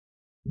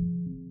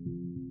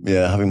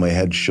Yeah, having my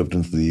head shoved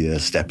into the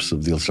steps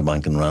of the Ulster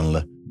Bank in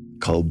Ranelagh,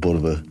 cold butt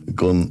of a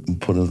gun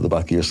put into the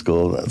back of your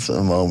skull. That's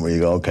a moment where you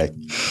go, okay,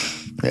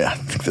 yeah, I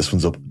think this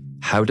one's up.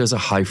 How does a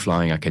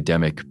high-flying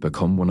academic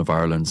become one of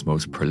Ireland's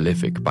most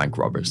prolific bank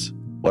robbers?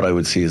 What I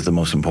would see as the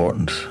most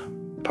important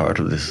part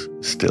of this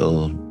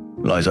still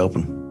lies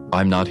open.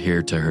 I'm Not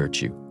Here to Hurt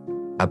You,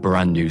 a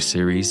brand new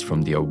series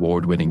from the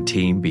award-winning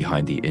team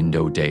behind the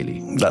Indo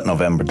Daily. That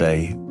November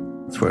day,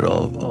 that's where it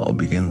all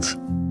begins.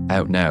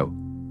 Out now,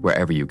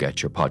 wherever you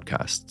get your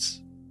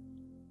podcasts.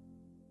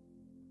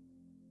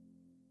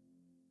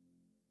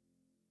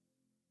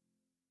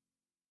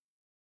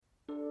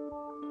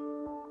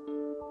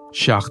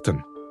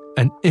 Seachtain,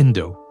 an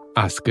Indo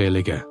as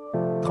Gaeilge.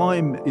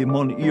 Táim I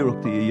mon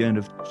iarachtaí a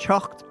dhéanamh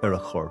teacht ar a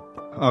chorp,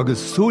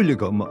 agus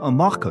súlagam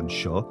amach an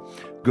seo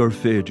gur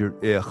féidir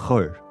é a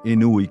chur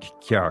in uig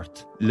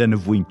ceart lena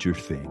bhaintir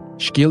féin.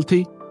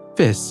 Scialtaí,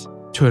 fis,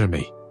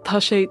 tuirmí. Tá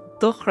sé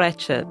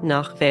dochreite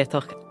nach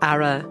bhéadach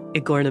ara I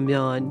gcóna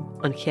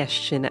meáin an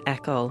cheist sin a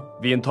eáil.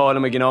 Bhí an tála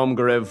me gnám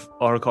go raibh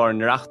orchár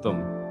na reachtam.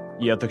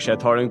 Iadach sé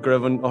táirn go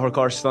raibh an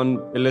orchár stan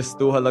I lis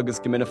dúhal agus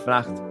go minic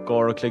freacht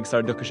gár a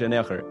cligsar ducha sé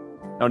néachar.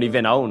 Ná ní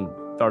bhín ann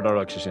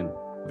dardarach sé sin,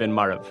 bhín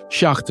marabh.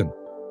 Seachtain.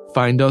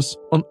 Find us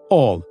on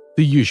all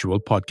the usual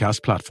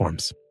podcast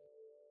platforms.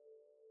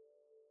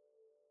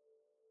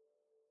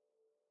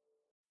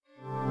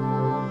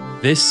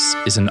 This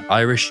is an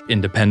Irish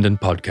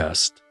independent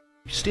podcast.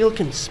 You still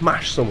can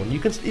smash someone. You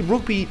can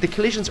rugby. The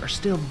collisions are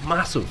still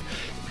massive,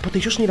 but they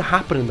just need to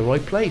happen in the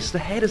right place. The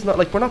head is not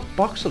like, we're not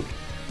boxing.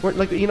 We're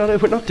like, you know,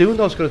 we're not doing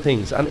those kind of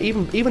things. And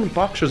even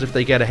boxers, if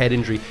they get a head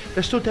injury,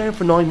 they're stood down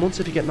for 9 months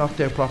if you get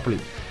knocked out properly.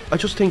 I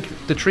just think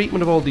the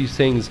treatment of all these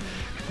things,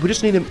 we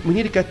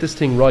need to get this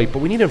thing right, but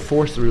we need to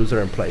enforce the rules that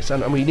are in place,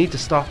 and we need to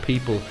stop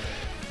people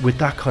with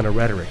that kind of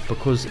rhetoric,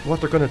 because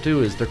what they're going to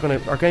do is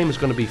our game is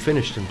going to be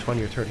finished in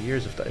 20 or 30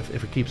 years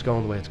if it keeps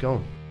going the way it's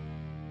going.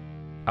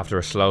 After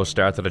a slow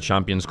start to the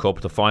Champions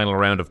Cup, the final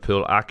round of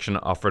pool action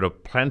offered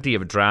up plenty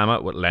of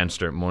drama, with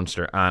Leinster,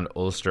 Munster and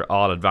Ulster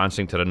all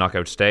advancing to the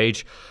knockout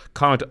stage.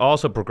 Connacht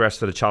also progressed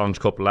to the Challenge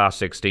Cup last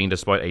 16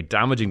 despite a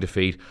damaging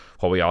defeat,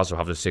 while we also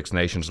have the Six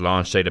Nations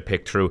launch day to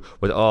pick through,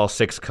 with all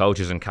 6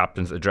 coaches and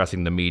captains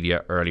addressing the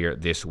media earlier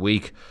this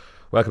week.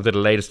 Welcome to the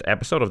latest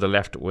episode of the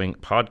Left Wing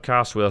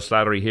Podcast. Will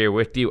Slattery here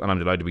with you, and I'm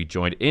delighted to be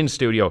joined in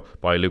studio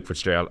by Luke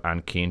Fitzgerald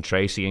and Cian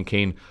Tracy. And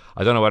Cian,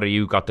 I don't know whether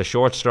you got the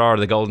short straw or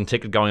the golden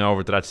ticket going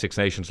over to that Six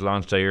Nations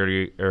launch day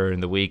earlier in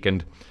the week.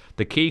 And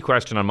the key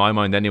question on my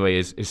mind anyway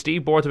is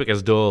Steve Borthwick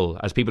as dull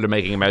as people are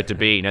making him out to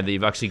be now that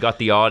you've actually got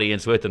the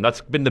audience with him?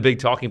 That's been the big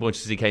talking point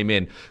since he came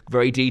in.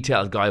 Very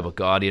detailed guy, but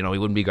God, you know, he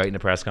wouldn't be great in a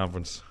press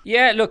conference.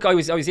 Yeah, look, I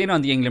was in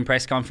on the England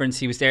press conference.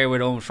 He was there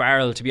with Owen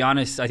Farrell. To be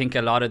honest, I think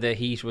a lot of the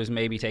heat was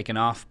maybe taken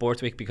off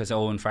Borthwick because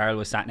Owen Farrell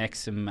was sat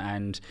next to him,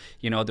 and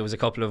you know, there was a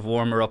couple of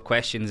warmer up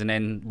questions, and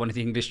then one of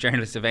the English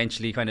journalists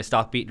eventually kind of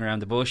stopped beating around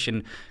the bush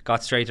and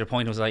got straight to the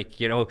point. It was like,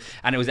 you know,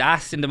 and it was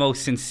asked in the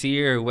most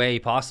sincere way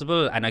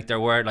possible, and like there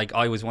were, like,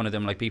 I was one of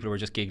them, like people were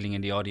just giggling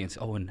in the audience.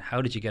 Oh, and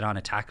how did you get on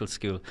a tackle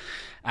school?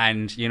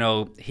 And you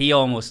know, he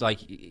almost, like,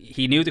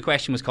 he knew the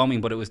question was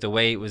coming, but it was the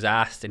way it was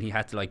asked, and he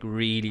had to like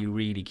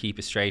really keep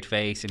a straight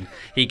face, and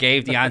he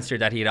gave the answer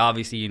that he had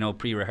obviously, you know,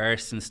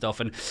 pre-rehearsed and stuff.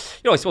 And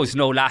you know, I suppose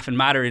no laughing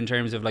matter in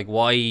terms of like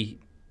why,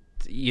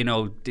 you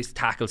know, this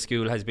tackle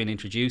school has been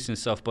introduced and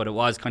stuff, but it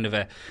was kind of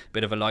a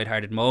bit of a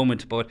lighthearted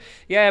moment. But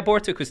yeah,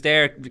 Borthwick was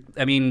there.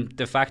 I mean,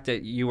 the fact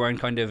that you weren't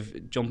kind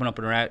of jumping up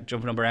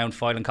around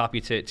filing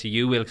copy to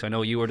you, Will, because I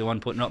know you were the one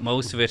putting up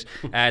most of it.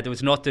 There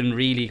was nothing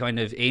really kind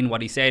of in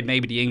what he said.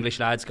 Maybe the English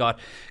lads got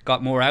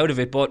more out of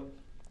it, but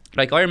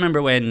like, I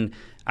remember when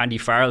Andy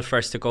Farrell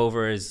first took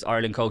over as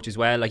Ireland coach as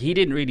well, like, he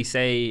didn't really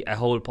say a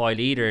whole pile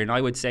either, and I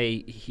would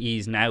say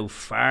he's now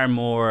far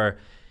more,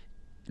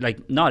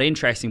 like, not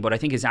interesting, but I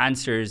think his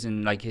answers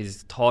and like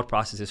his thought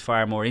process is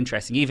far more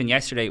interesting. Even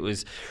yesterday it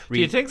was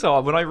really... Do you think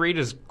so? When I read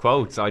his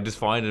quotes, I just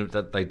find it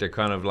that like they're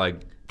kind of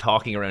like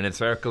talking around in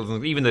circles,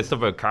 and even the stuff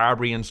about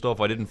Carbery and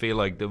stuff, I didn't feel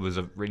like there was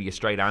really a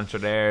straight answer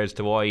there as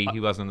to why he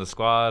wasn't in the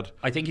squad.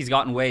 I think he's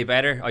gotten way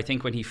better. I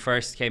think when he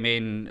first came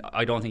in,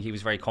 I don't think he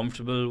was very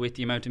comfortable with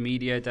the amount of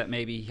media that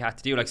maybe he had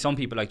to do. Like some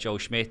people like Joe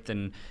Schmidt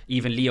and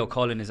even Leo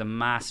Cullen is a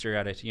master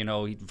at it, you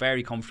know, he's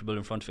very comfortable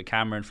in front of a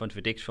camera, in front of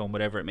a dictaphone,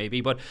 whatever it may be.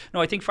 But no,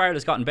 I think Farrell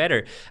has gotten better,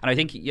 and I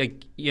think,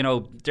 you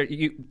know,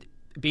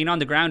 being on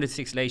the ground at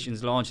Six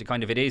Nations launch,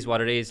 it is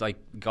what it is. Like,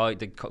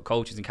 the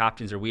coaches and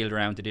captains are wheeled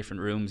around to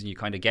different rooms, and you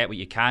kind of get what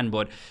you can.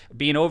 But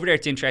being over there,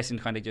 it's interesting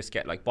to kind of just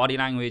get like body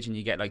language, and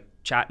you get like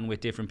chatting with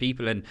different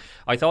people. And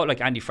I thought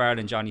like Andy Farrell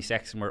and Johnny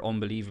Sexton were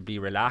unbelievably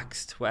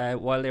relaxed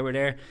while they were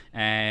there.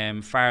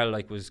 Farrell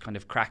like was kind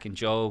of cracking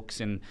jokes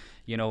and,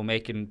 you know,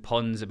 making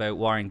puns about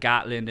Warren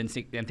Gatland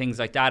and things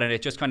like that. And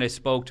it just kind of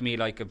spoke to me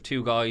like of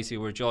two guys who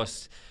were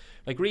just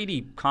like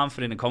really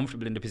confident and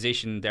comfortable in the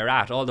position they're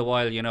at. All the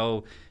while, you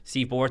know,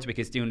 Steve Borthwick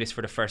is doing this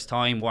for the first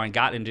time. Warren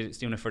Gatland is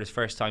doing it for the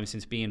first time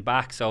since being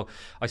back. So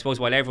I suppose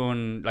while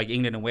everyone, like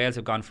England and Wales,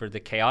 have gone for the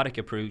chaotic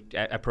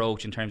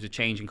approach in terms of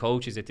changing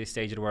coaches at this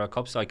stage of the World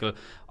Cup cycle,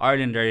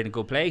 Ireland are in a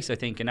good place, I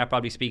think, and that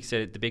probably speaks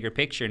to the bigger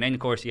picture. And then, of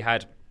course, you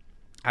had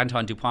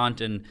Antoine Dupont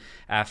and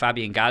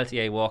Fabien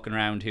Galthié walking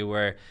around, who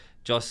were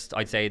just,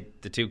 I'd say,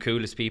 the two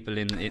coolest people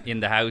in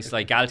the house.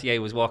 Like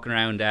Galthié was walking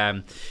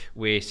around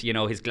with, you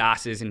know, his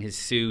glasses and his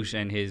suit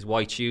and his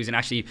white shoes. And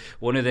actually,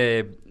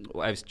 I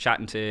was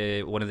chatting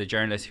to one of the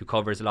journalists who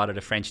covers a lot of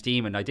the French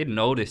team, and I didn't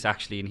know this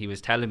actually, and he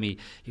was telling me,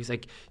 he was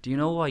like, do you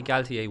know why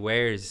Galthié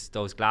wears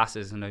those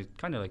glasses? And I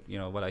kind of like, you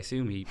know, well, I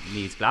assume he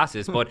needs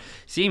glasses, but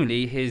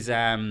seemingly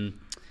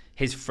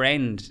his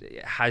friend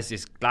has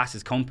this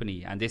glasses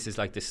company, and this is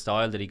like the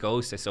style that he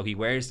goes to, so he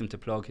wears them to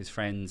plug his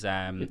friend's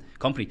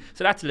company.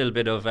 So that's a little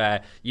bit of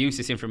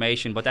useless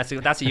information, but that's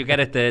what you get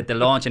at the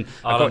launch. And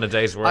all in a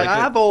day's work. I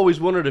have always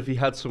wondered if he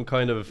had some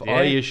kind of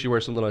eye issue or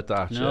something like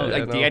that. No,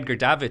 the Edgar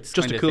Davids.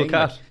 Just a cool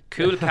cat.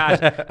 Cool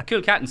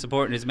cat and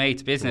supporting his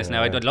mate's business.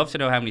 Now I'd love to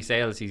know how many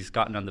sales he's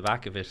gotten on the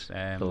back of it.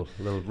 Little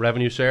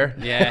revenue share.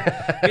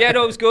 Yeah. But yeah,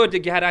 no, it was good.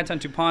 You had Antoine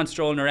Dupont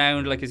strolling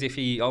around like as if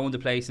he owned the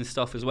place and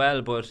stuff as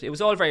well, but it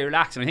was all very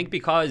relaxed. And I think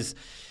because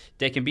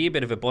they can be a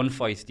bit of a bun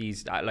fight,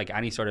 these, like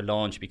any sort of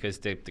launch, because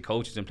the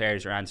coaches and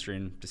players are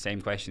answering the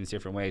same questions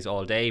different ways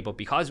all day, but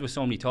because there was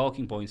so many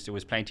talking points, there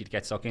was plenty to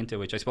get stuck into,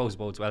 which I suppose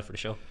bodes well for the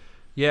show.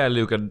 Yeah,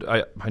 Luke, and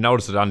I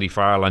noticed that Andy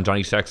Farrell and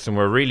Johnny Sexton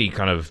were really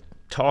kind of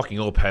talking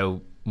up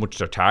how much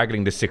they're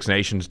targeting the Six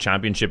Nations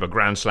Championship. A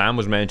Grand Slam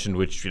was mentioned,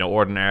 which, you know,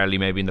 ordinarily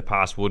maybe in the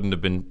past wouldn't have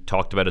been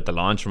talked about at the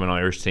launch from an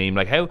Irish team.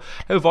 Like how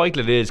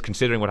vital it is,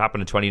 considering what happened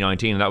in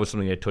 2019, and that was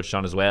something I touched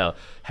on as well,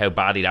 how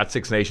badly that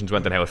Six Nations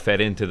went and how it fed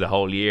into the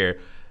whole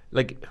year.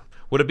 Like,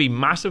 would it be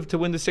massive to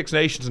win the Six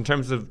Nations in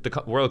terms of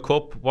the World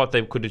Cup, what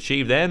they could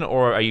achieve then,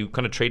 or are you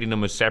kind of treating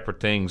them as separate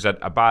things, that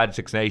a bad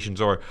Six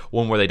Nations or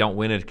one where they don't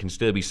win it can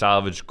still be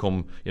salvaged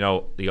come, you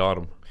know, the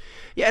autumn?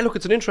 Yeah, look,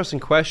 it's an interesting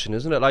question,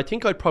 isn't it? I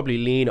think I'd probably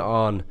lean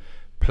on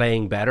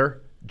playing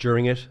better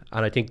during it,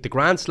 and I think the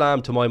Grand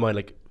Slam, to my mind,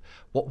 like,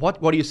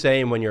 what are you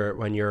saying when you're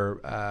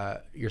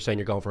saying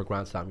you're going for a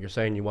Grand Slam? You're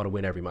saying you want to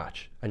win every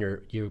match, and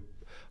you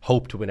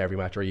hope to win every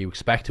match, or you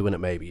expect to win it.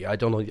 Maybe I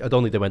don't know. I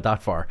don't think they went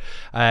that far,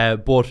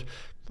 but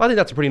I think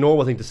that's a pretty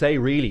normal thing to say,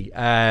 really.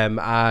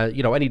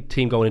 You know, any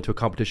team going into a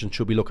competition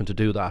should be looking to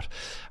do that.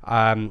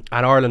 And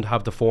Ireland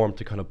have the form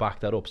to kind of back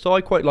that up. So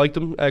I quite like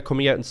them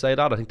coming out and say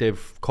that. I think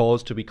they've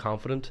cause to be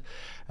confident.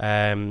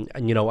 And,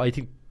 you know, I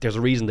think there's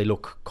a reason they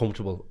look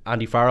comfortable.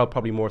 Andy Farrell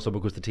probably more so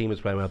because the team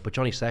is playing well. But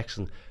Johnny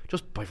Sexton,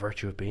 just by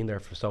virtue of being there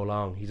for so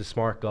long, he's a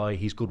smart guy.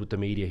 He's good with the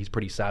media. He's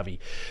pretty savvy.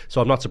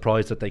 So I'm not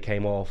surprised that they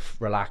came off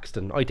relaxed.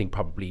 And I think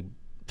probably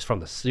from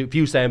the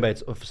few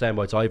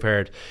soundbites I've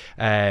heard,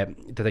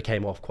 that they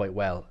came off quite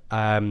well.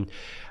 And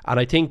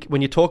I think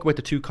when you talk about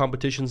the two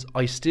competitions,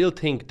 I still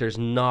think there's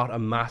not a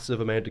massive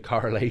amount of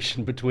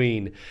correlation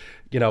between,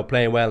 you know,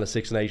 playing well in the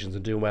Six Nations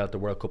and doing well at the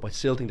World Cup. I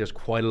still think there's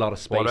quite a lot of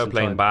space. What about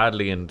playing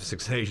badly in the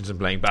Six Nations and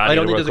playing badly? I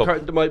don't in the think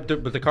World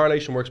Cup? but the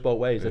correlation works both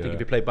ways. I think if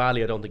you play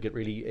badly, I don't think it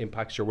really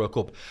impacts your World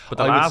Cup. But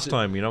the last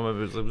time, you know,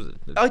 it was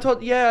I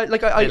thought, yeah,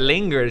 like it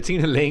lingered. It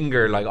seemed to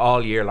linger like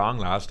all year long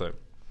last time.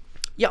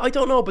 Yeah, I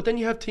don't know, but then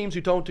you have teams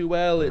who don't do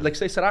well, like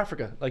say South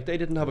Africa, like they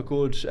didn't have a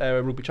good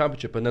rugby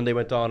championship, and then they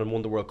went on and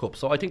won the World Cup.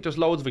 So I think there's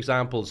loads of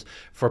examples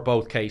for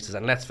both cases,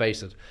 and let's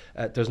face it,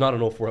 there hasn't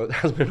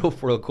been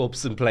enough World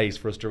Cups in place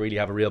for us to really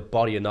have a real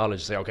body of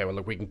knowledge to say, okay, well,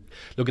 look, we can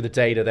look at the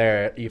data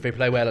there. If you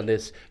play well in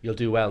this, you'll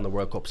do well in the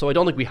World Cup. So I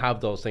don't think we have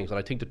those things, and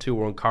I think the two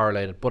are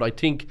uncorrelated. But I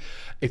think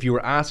if you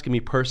were asking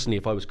me personally,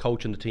 if I was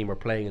coaching the team or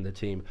playing in the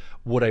team,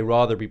 would I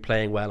rather be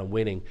playing well and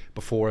winning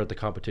before the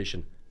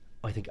competition?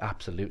 I think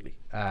absolutely,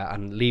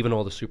 and leaving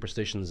all the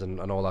superstitions and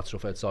all that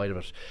stuff outside of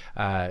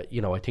it, you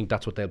know, I think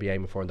that's what they'll be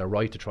aiming for, and they're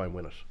right to try and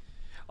win it.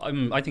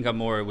 I think I'm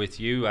more with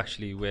you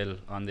actually, Will,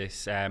 on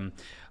this.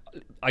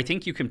 I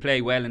think you can play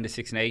well in the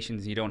Six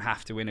Nations. You don't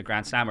have to win a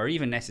Grand Slam or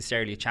even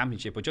necessarily a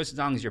championship, but just as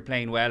long as you're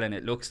playing well and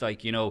it looks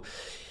like, you know,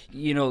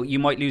 you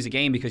might lose a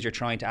game because you're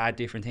trying to add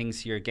different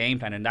things to your game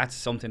plan, and that's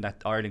something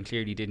that Ireland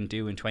clearly didn't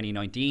do in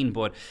 2019.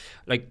 But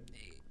like,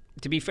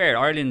 to be fair,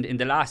 Ireland in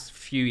the last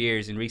few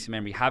years in recent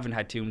memory haven't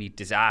had too many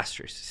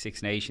disastrous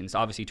Six Nations.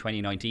 Obviously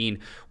 2019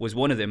 was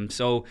one of them.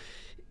 So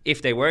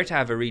if they were to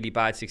have a really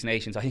bad Six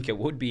Nations, I think it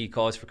would be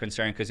cause for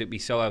concern, because it'd be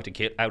so out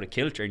of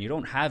kilter, and you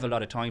don't have a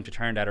lot of time to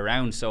turn that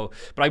around. So,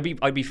 but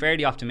I'd be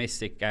fairly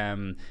optimistic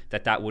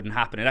that wouldn't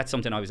happen, and that's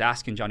something I was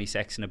asking Johnny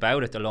Sexton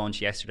about at the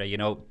launch yesterday. You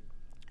know,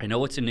 I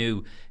know it's a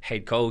new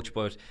head coach,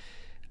 but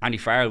Andy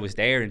Farrell was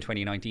there in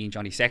 2019.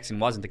 Johnny Sexton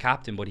wasn't the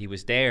captain, but he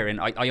was there. And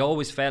I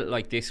always felt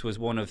like this was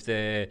one of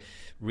the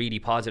really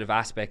positive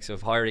aspects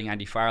of hiring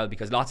Andy Farrell,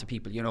 because lots of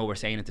people, were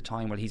saying at the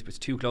time, well, he's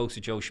too close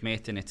to Joe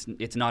Schmidt and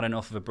it's not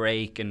enough of a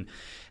break, and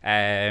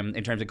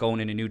in terms of going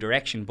in a new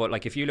direction. But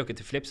like, if you look at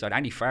the flip side,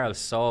 Andy Farrell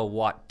saw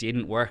what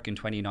didn't work in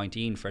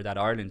 2019 for that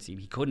Ireland team.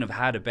 He couldn't have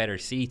had a better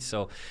seat.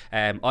 So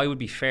I would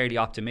be fairly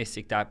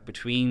optimistic that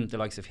between the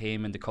likes of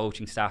him and the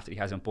coaching staff that he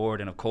has on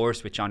board, and of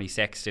course with Johnny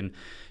Sexton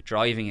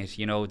driving it,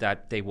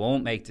 that they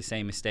won't make the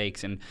same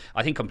mistakes. And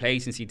I think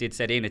complacency did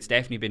set in. It's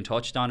definitely been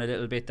touched on a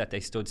little bit, that they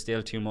stood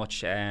still too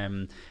much,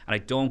 and I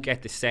don't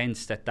get the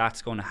sense that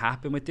that's going to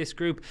happen with this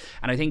group.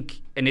 And I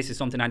think, and this is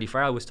something Andy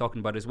Farrell was talking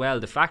about as well,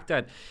 the fact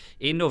that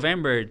in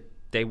November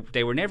they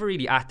were never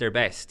really at their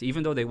best,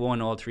 even though they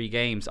won all 3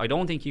 games. I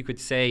don't think you could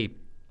say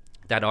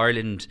that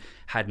Ireland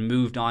had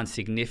moved on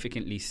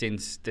significantly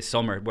since the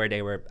summer, where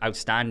they were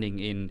outstanding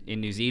in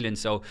New Zealand.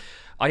 So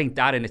I think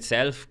that in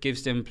itself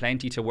gives them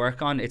plenty to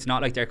work on. It's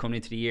not like they're coming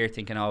into the year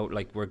thinking, oh,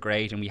 like, we're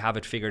great and we have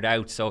it figured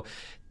out. So,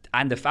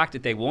 and the fact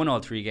that they won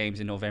all 3 games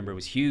in November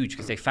was huge,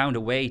 because they found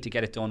a way to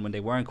get it done when they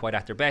weren't quite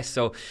at their best.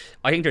 So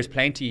I think there's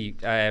plenty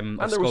and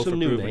of there were some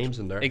new improvement. names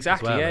in there.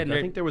 Exactly, well. yeah. Like,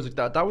 I think there was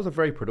that was a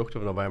very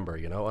productive November,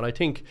 And I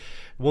think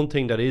one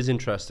thing that is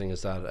interesting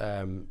is that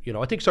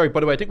I think, sorry,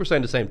 by the way, I think we're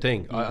saying the same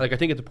thing. I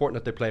think it's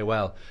important that they play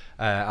well.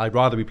 I'd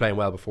rather be playing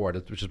well before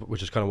it,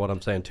 which is kind of what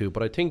I'm saying too.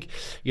 But I think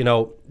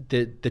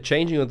the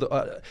changing of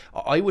the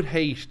I would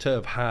hate to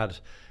have had.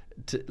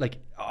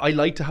 I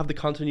like to have the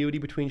continuity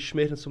between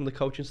Schmidt and some of the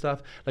coaching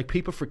staff. Like,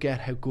 people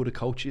forget how good a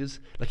coach is.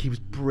 Like, he was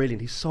brilliant.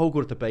 He's so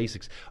good at the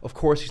basics. Of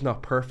course, he's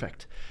not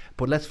perfect,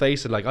 but let's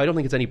face it. Like, I don't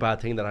think it's any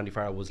bad thing that Andy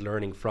Farrell was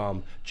learning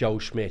from Joe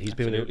Schmidt. He's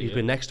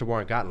been next to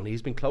Warren Gatland.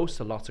 He's been close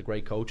to lots of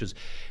great coaches.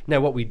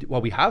 Now, what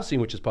we have seen,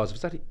 which is positive,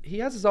 is that he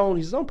has his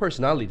own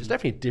personality. There's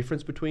definitely a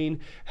difference between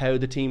how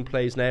the team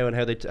plays now and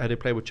how they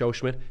play with Joe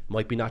Schmidt.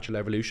 Might be natural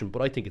evolution,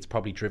 but I think it's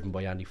probably driven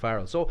by Andy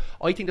Farrell. So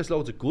I think there's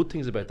loads of good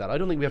things about that. I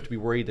don't think we have to be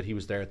worried that he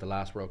was there at the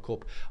last World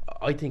Cup.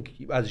 I think,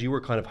 as you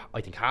were kind of,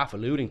 half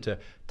alluding to, I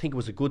think it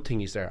was a good thing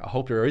he's there. I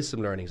hope there is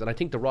some learnings. And I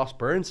think the Ross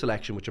Byrne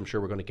selection, which I'm sure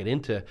we're going to get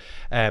into,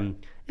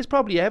 is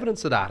probably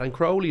evidence of that. And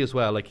Crowley as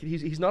well. Like,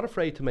 he's not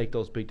afraid to make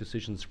those big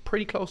decisions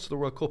pretty close to the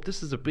World Cup.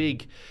 This is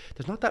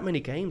there's not that many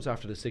games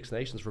after the Six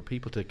Nations for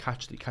people to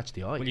catch the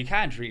eye. Well, you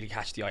can't really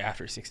catch the eye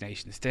after Six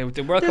Nations. The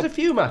World There's Cup, a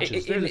few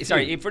matches.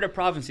 For the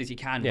provinces you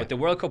can, but the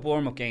World Cup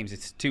warm-up games,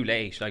 it's too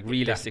late, like,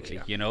 realistically,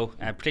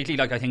 particularly,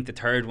 like, I think the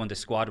third one, the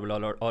squad will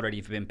already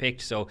have been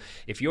picked. So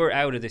if you're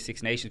out of the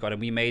Six Nations squad,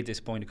 and we made this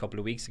point a couple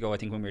of weeks ago, I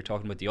think when we were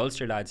talking about the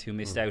Ulster lads who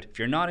missed out, if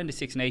you're not in the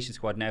Six Nations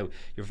squad now,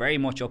 you're very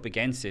much up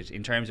against it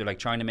in terms of, like,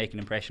 trying to make an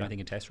impression, I think,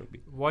 in Test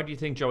rugby. Why do you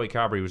think Joey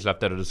Carbery was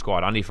left out of the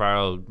squad? Andy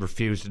Farrell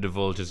refused to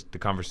divulge the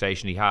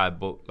conversation he had,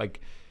 but,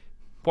 like,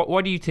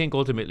 why do you think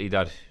ultimately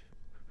that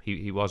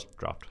he was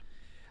dropped?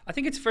 I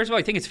think first of all,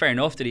 I think it's fair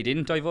enough that he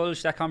didn't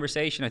divulge that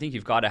conversation. I think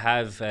you've got to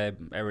have a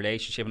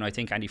relationship, and I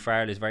think Andy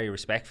Farrell is very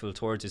respectful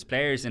towards his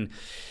players, and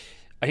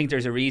I think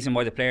there's a reason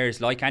why the players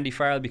like Andy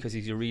Farrell, because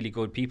he's a really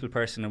good people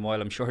person. And while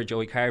I'm sure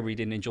Joey Carbery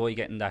didn't enjoy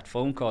getting that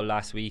phone call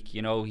last week,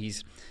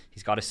 he's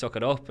got to suck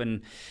it up.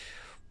 And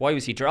why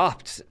was he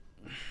dropped?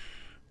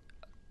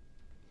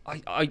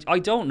 I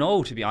don't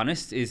know, to be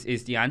honest,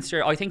 is the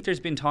answer. I think there's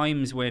been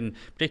times when,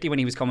 particularly when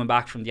he was coming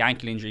back from the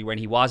ankle injury, when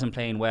he wasn't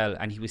playing well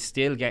and he was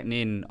still getting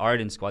in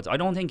Ireland squads. I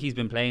don't think he's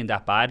been playing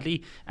that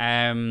badly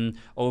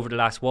over the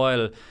last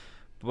while.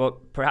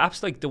 But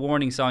perhaps, like, the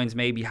warning signs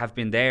maybe have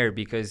been there,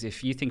 because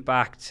if you think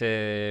back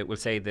to, we'll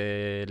say,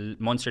 the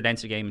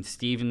Munster-Leinster game in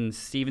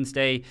Stephen's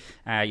Day,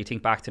 you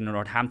think back to the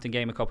Northampton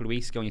game a couple of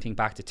weeks ago, and you think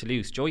back to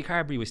Toulouse, Joey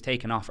Carbery was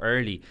taken off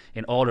early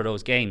in all of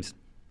those games.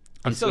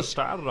 He still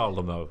started all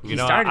of them, though.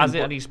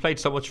 And he's played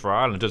so much for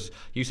Ireland.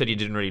 You said you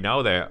didn't really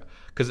know there.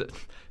 Because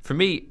for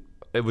me,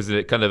 it was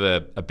a kind of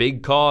a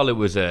big call. It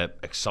was a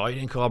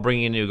exciting call,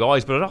 bringing in new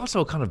guys. But it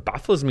also kind of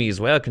baffles me as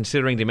well,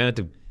 considering the amount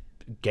of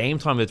game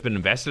time that's been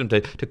invested in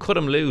him. To cut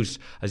him loose,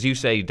 as you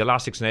say, the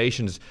last Six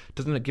Nations,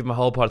 doesn't give him a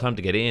whole pot of time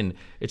to get in.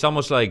 It's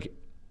almost like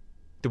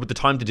the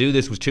time to do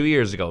this was 2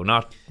 years ago,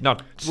 not.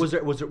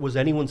 Was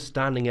anyone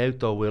standing out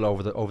though, Will,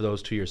 over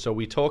those 2 years? So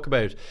we talk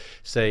about,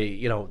 say,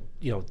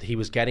 he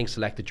was getting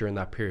selected during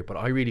that period, but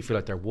I really feel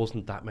like there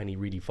wasn't that many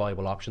really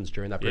viable options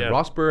during that period. Yeah.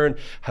 Ross Byrne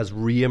has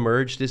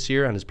re-emerged this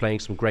year and is playing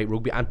some great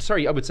rugby. And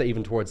sorry, I would say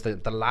even towards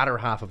the latter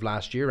half of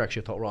last year,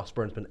 actually, I thought Ross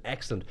Byrne's been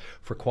excellent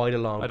for quite a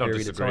long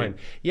period of time.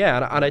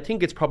 Yeah, and I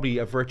think it's probably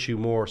a virtue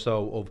more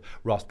so of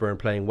Ross Byrne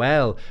playing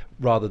well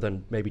rather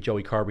than maybe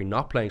Joey Carbery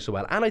not playing so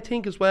well. And I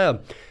think as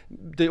well,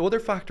 the other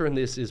factor in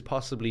this is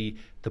possibly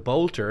the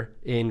bolter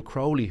in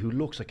Crowley, who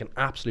looks like an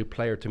absolute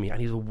player to me, and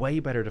he's a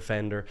way better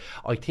defender.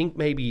 I think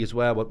maybe as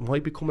well what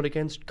might be coming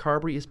against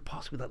Carbery is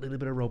possibly that little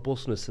bit of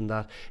robustness in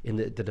the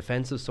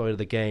defensive side of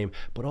the game,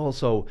 but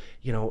also,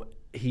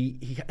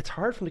 it's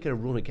hard for him to get a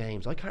run of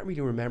games. I can't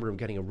really remember him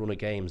getting a run of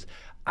games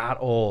at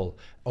all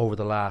over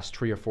the last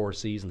 3 or 4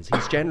 seasons.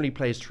 He's generally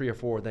plays 3 or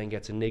 4, then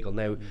gets a niggle.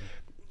 Now,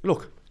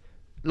 look,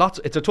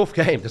 It's a tough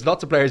game. There's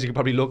lots of players you can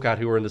probably look at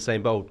who are in the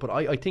same boat. But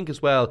I think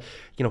as well,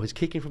 his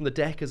kicking from the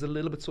deck is a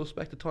little bit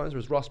suspect at times,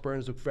 whereas Ross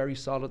Byrne looked very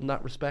solid in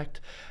that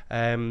respect.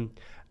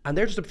 And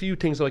there's just a few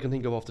things that I can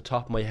think of off the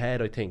top of my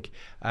head, I think.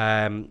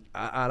 And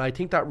I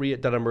think that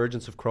that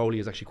emergence of Crowley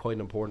is actually quite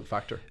an important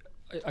factor.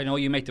 I know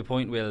you make the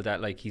point, Will,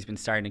 that like he's been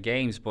starting the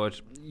games, but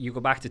you go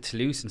back to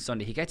Toulouse on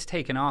Sunday, he gets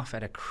taken off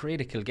at a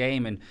critical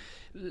game, and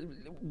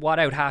what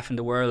out half in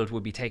the world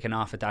would be taken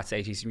off at that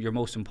stage? He's your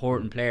most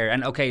important player.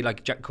 And okay,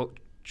 like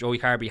Joey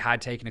Carbery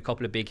had taken a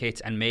couple of big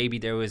hits, and maybe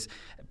there was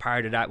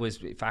part of that was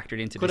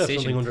factored into the decision. Could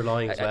have something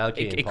underlying as well.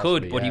 It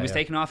could, but he was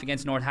taken off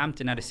against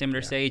Northampton at a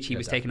similar stage. He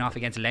was taken off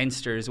against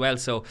Leinster as well.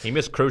 So he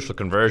missed crucial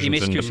conversions. He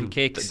missed crucial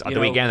kicks at the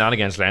weekend and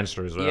against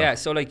Leinster as well. Yeah,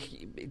 so like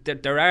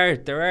there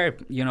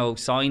are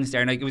signs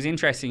there, and like, it was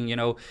interesting.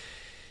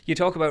 You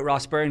talk about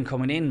Ross Byrne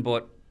coming in,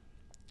 but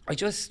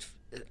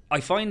I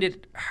find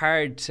it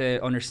hard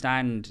to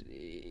understand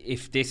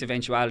if this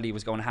eventuality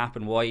was going to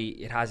happen, why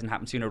it hasn't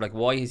happened sooner. Like,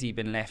 why has he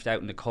been left out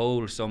in the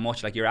cold so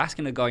much? Like, you're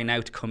asking a guy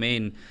now to come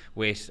in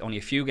with only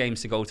a few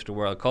games to go to the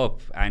World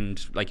Cup,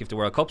 and like if the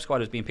World Cup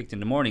squad is being picked in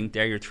the morning,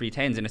 they're your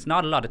 310s, and it's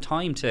not a lot of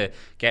time to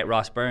get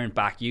Ross Byrne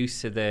back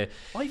used to the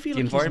I feel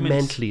the like environment.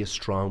 He's mentally a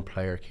strong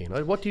player,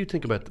 Keane. What do you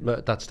think about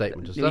that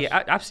statement? He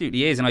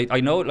absolutely is, and I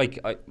know, like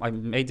I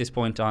made this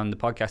point on the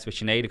podcast with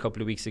Sinead a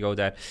couple of weeks ago,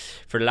 that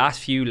for the last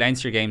few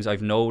Leinster games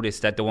I've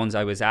noticed that the ones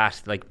I was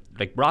at, like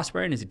Ross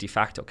Byrne is a de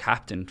facto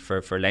captain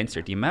for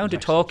Leinster. The amount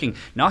of talking,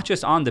 not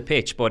just on the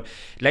pitch, but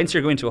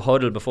Leinster go into a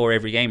huddle before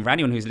every game. For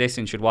anyone who's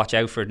listening should watch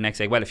out for the next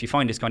day. Well, if you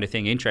find this kind of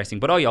thing interesting,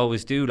 but I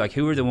always do, like,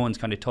 who are the ones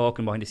kind of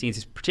talking behind the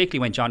scenes,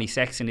 particularly when Johnny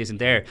Sexton isn't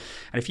there.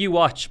 And if you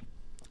watch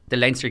the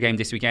Leinster game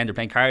this weekend, they're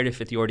playing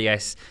Cardiff at the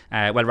RDS.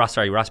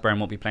 Ross Byrne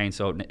won't be playing,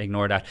 so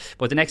ignore that.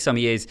 But the next time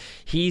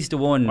he's the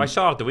one. I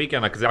saw it the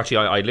weekend because actually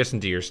I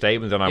listened to your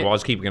statement, and I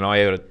was keeping an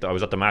eye out. I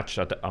was at the match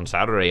on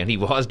Saturday, and he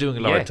was doing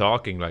a lot of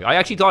talking. Like, I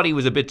actually thought he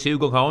was a bit too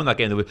gung ho in that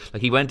game.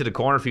 Like, he went to the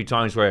corner a few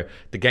times where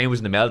the game was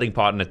in the melting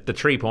pot, and the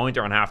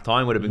 3-pointer on half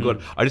time would have been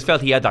good. I just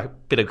felt he had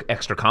that bit of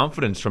extra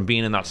confidence from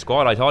being in that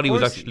squad. I thought he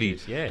was actually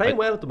playing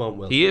well at the moment.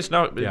 Will. He is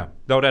no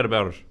doubt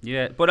about it.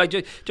 Yeah, but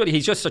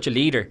he's just such a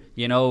leader,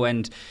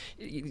 and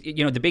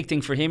the big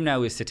thing for him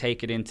now is to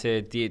take it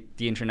into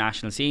the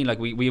international scene. Like,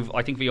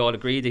 I think we all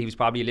agree that he was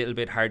probably a little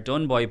bit hard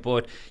done by,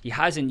 but he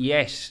hasn't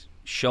yet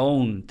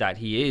shown that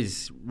he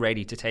is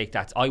ready to take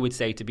that, I would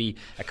say, to be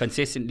a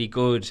consistently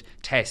good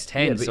Test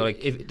 10. So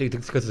like,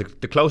 because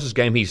the closest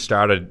game he's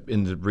started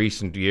in the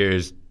recent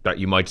years that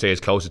you might say is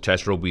close to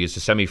Test rugby is the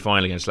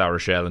semi-final against La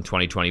Rochelle in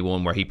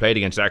 2021, where he played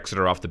against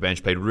Exeter off the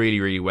bench, played really,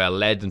 really well,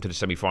 led them to the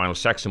semi-final.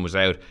 Sexton was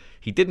out.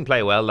 He didn't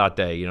play well that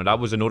day. That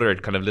was another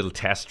kind of little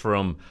test for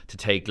him to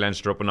take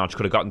Leinster up a notch.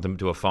 Could have gotten them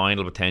to a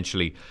final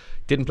potentially.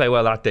 Didn't play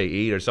well that day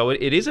either. So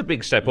it is a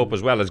big step up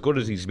as well, as good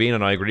as he's been.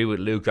 And I agree with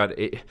Luke that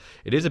it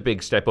is a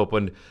big step up.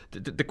 And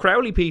the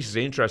Crowley piece is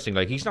interesting.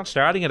 Like, he's not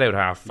starting it out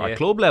half at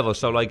club level,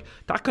 so like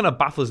that kind of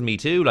baffles me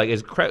too. Like,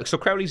 so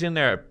Crowley's in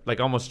there like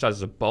almost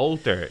as a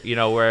bolter,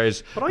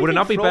 whereas would it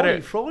not be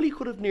better? Frawley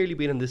could have nearly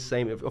been in this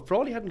same. If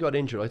Frawley hadn't got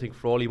injured, I think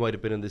Frawley might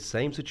have been in this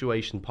same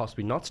situation,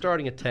 possibly not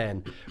starting at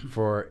 10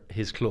 for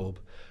his club,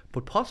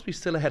 but possibly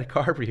still ahead of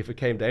Carbery if it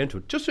came down to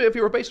it. Just if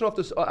you were basing off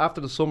this after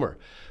the summer.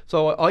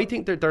 So I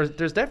think there's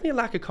definitely a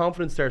lack of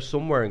confidence there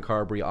somewhere in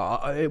Carbery.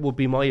 It would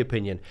be my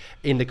opinion,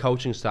 in the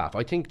coaching staff.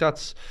 I think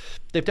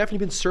they've definitely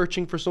been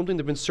searching for something.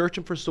 They've been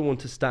searching for someone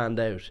to stand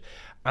out.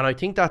 And I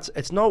think my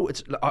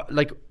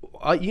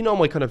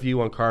kind of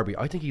view on Carbery.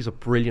 I think he's a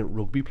brilliant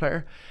rugby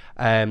player.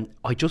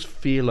 I just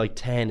feel like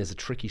 10 is a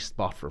tricky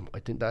spot for him. I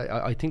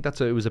think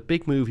it was a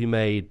big move he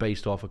made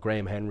based off a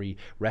Graham Henry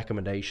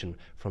recommendation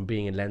from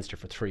being in Leinster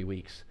for 3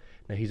 weeks.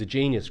 Now, he's a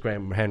genius,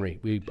 Graham Henry.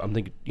 I'm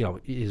thinking,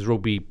 his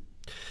rugby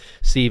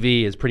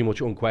CV is pretty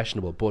much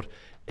unquestionable, but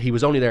he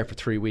was only there for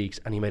 3 weeks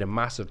and he made a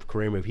massive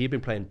career move. He had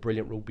been playing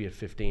brilliant rugby at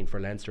 15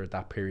 for Leinster at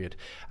that period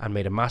and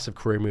made a massive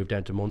career move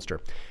down to Munster.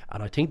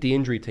 And I think the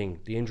injury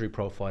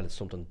profile is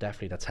something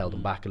definitely that's held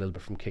him back a little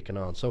bit from kicking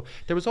on. So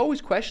there was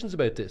always questions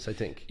about this, I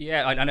think.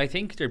 Yeah, and I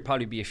think there'd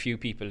probably be a few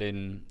people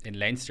in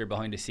Leinster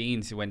behind the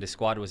scenes when the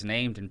squad was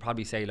named and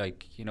probably say,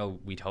 like,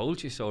 we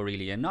told you so,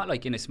 really, and not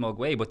like in a smug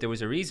way, but there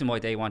was a reason why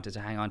they wanted to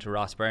hang on to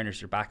Ross Byrne as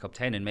their backup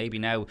 10, and maybe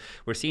now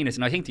we're seeing this.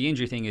 And I think the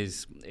injury thing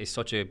is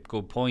such a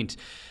good point.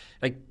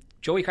 Like,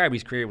 Joey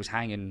Carbery's career was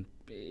hanging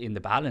in the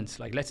balance.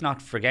 Like, let's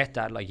not forget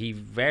that. Like, he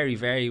very,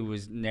 very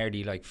was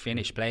nearly like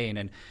finished playing,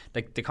 and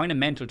like the kind of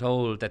mental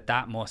toll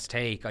that must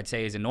take, I'd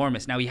say, is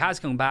enormous. Now, he has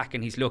come back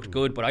and he's looked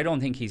good, but I don't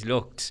think he's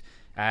looked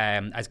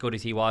as good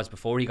as he was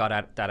before he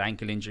got that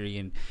ankle injury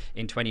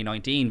in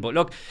 2019. But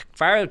look,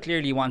 Farrell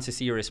clearly wants to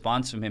see a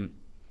response from him.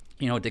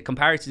 The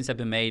comparisons have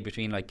been made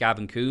between like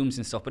Gavin Coombs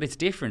and stuff, but it's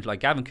different.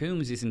 Like, Gavin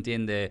Coombs isn't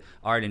in the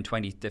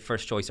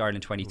first choice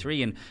Ireland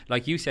 23, and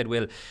like you said,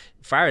 Will,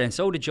 Farrell, and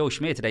so did Joe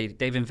Schmidt,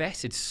 they've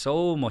invested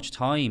so much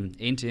time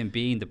into him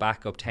being the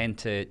backup 10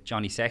 to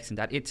Johnny Sexton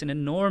that it's an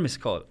enormous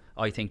call.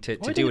 I think, to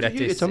do it at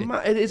this.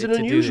 It is an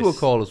unusual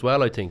call as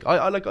well, I think.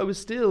 I was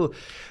still...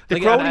 The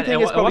Crowley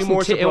thing is probably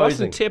more surprising. It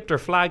wasn't tipped or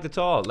flagged at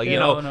all. Like,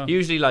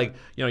 usually, like,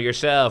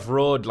 yourself,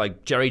 Rudd,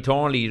 like Jerry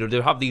Thornley,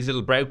 they'll have these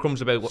little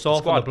breadcrumbs about what the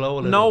squad.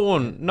 No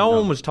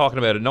one was talking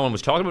about it. No one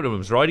was talking about it. No one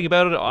was writing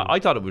about it. I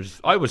thought it was...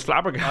 I was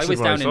flabbergasted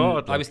when I saw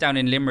it. I was down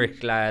in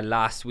Limerick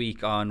last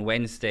week on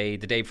Wednesday,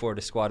 the day before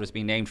the squad was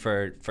being named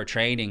for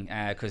training,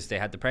 because they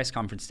had the press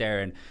conference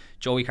there, and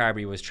Joey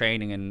Carbery was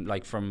training, and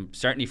like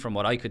certainly from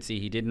what I could see,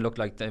 he didn't look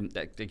like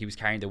he was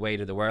carrying the weight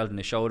of the world on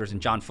his shoulders.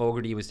 And John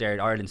Fogarty was there,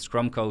 Ireland's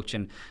scrum coach,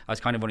 and I was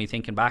kind of only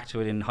thinking back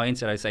to it in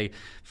hindsight, I'd say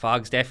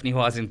Foggs definitely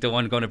wasn't the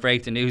one going to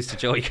break the news to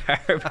Joey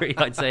Carbery,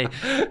 I'd say.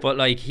 But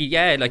like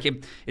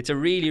it's a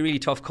really, really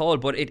tough call,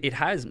 but it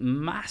has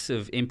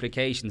massive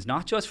implications,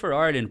 not just for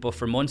Ireland but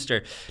for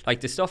Munster.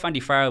 Like the stuff Andy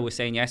Farrell was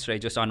saying yesterday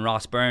just on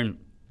Ross Byrne,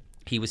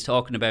 he was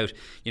talking about,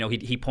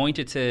 he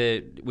pointed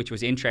to, which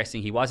was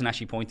interesting, he wasn't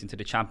actually pointing to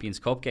the Champions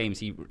Cup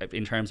games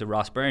in terms of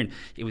Ross Byrne.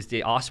 It was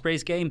the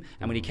Ospreys game,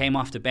 and when he came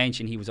off the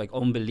bench, and he was like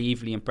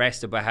unbelievably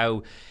impressed about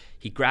how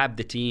he grabbed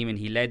the team and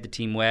he led the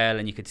team well,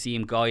 and you could see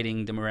him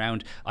guiding them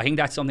around. I think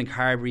that's something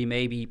Carbery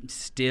maybe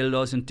still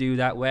doesn't do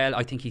that well.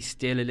 I think he's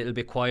still a little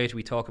bit quiet.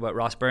 We talk about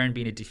Ross Byrne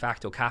being a de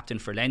facto captain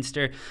for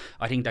Leinster.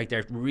 I think like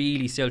they're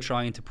really still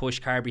trying to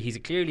push Carbery. He's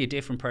clearly a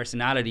different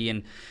personality,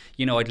 and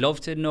I'd love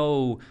to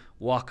know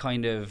what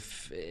kind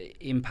of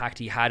impact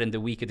he had in the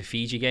week of the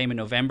Fiji game in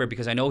November,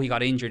 because I know he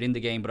got injured in the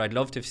game, but I'd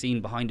love to have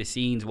seen behind the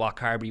scenes what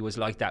Carbery was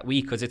like that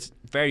week, because it's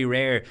very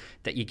rare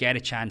that you get a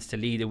chance to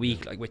lead a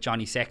week like with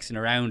Johnny Sexton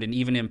around. And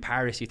even in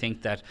Paris, you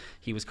think that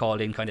he was called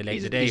in kind of late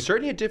in the day. He's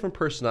certainly a different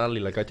personality.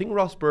 Like, I think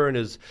Ross Byrne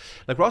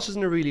Ross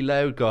isn't a really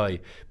loud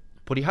guy,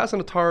 but he has an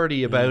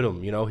authority about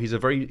him. He's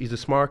a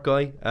smart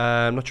guy.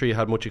 I'm not sure you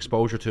had much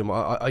exposure to him.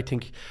 I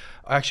think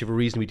I actually have a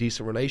reasonably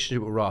decent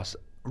relationship with Ross.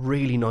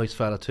 Really nice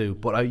fella too,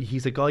 but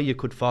he's a guy you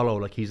could follow.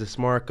 Like, he's a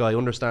smart guy,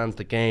 understands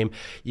the game.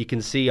 You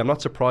can see, I'm not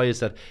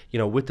surprised that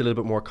with a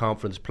little bit more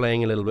confidence,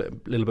 playing a little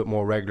bit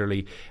more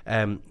regularly,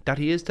 that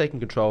he is taking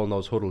control in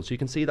those huddles. You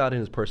can see that in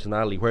his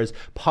personality. Whereas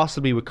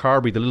possibly with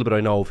Carbery, the little bit I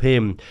know of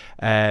him,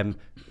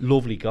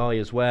 lovely guy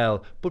as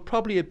well, but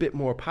probably a bit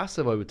more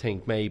passive, I would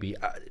think. Maybe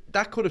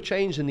that could have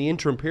changed in the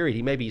interim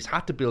period. He's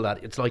had to build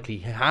that. It's likely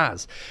he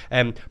has.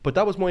 But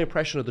that was my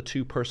impression of the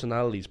two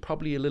personalities.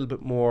 Probably a little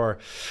bit more.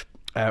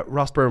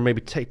 Ross Byrne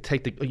maybe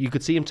you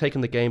could see him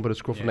taking the game by the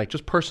scruff of the neck,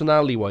 just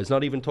personality wise,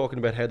 not even talking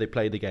about how they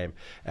play the game,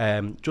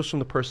 just from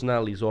the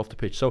personalities off the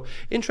pitch. So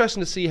interesting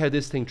to see how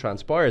this thing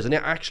transpires, and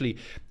actually,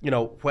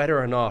 whether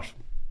or not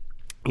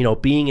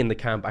being in the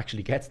camp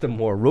actually gets them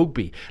more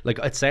rugby. Like,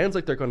 it sounds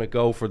like they're going to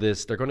go for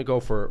this. They're going to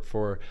go for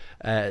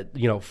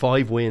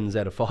 5 wins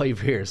out of 5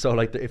 here. So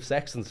like, if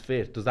Sexton's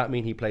fit, does that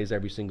mean he plays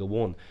every single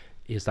one?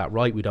 Is that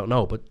right? We don't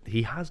know, but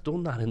he has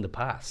done that in the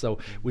past, so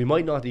we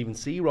might not even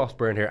see Ross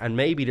Byrne here. And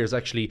maybe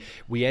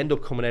we end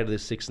up coming out of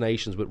this Six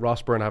Nations with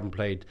Ross Byrne having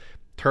played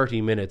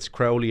 30 minutes,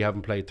 Crowley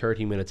haven't played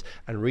 30 minutes,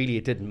 and really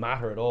it didn't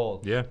matter at all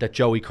that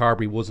Joey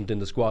Carbery wasn't in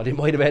the squad. He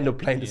might have ended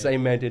up playing the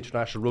same amount of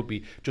international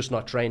rugby, just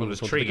not training. There's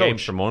 3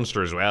 games for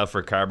Munster as well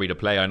for Carbery to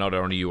play. I know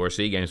they're only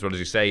URC games, but as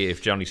you say,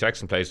 if Johnny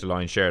Sexton plays the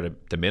lion's share of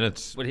the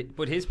minutes,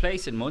 but his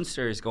place in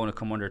Munster is going to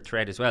come under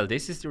threat as well.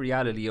 This is the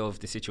reality of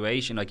the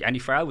situation. Like, Andy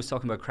Farrell was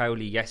talking about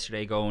Crowley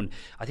yesterday,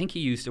 I think he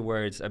used the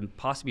words, I'm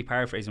possibly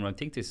paraphrasing, but I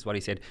think this is what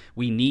he said: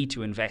 we need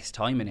to invest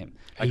time in him.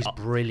 He's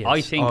brilliant.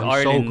 I think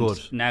Ireland so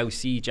good. now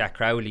see Jack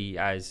Crowley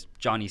as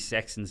Johnny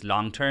Sexton's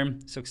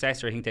long-term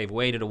successor. I think they've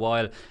waited a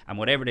while, and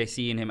whatever they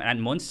see in him,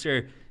 and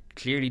Munster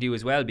clearly do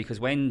as well, because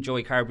when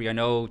Joey Carbery, I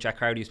know Jack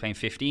Crowley was playing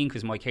 15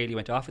 because Mike Haley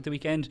went off at the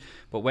weekend,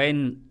 but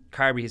when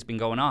Carbery has been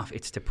going off,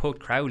 it's to put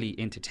Crowley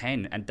into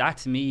 10, and that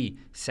to me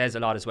says a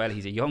lot as well.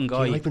 He's a young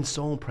guy. I've been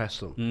so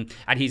impressed with him.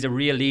 And he's a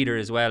real leader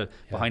as well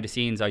behind the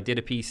scenes. I did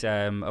a piece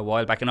a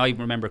while back, and I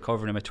remember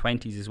covering him at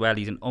 20s as well.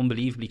 He's an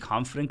unbelievably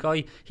confident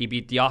guy. He'd be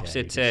the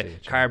opposite to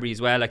Carbery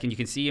as well. Like, and you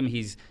can see him,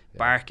 he's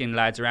barking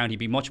lads around. He'd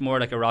be much more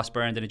like a Ross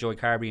Byrne than a Joey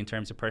Carbery in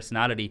terms of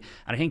personality,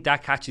 and I think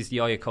that catches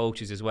the eye of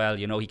coaches as well.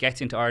 He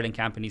gets into Ireland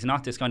camp, and he's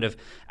not this kind of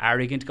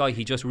arrogant guy.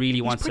 He just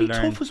really wants to learn. He's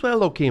pretty tough as well,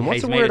 though, Keane.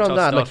 What's the word on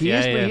that? Stuff, like, he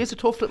is a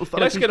tough little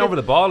fella. He likes to get over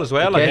the ball as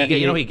well.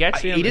 He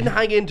gets in. He didn't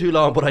hang in too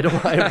long, but I don't.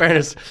 In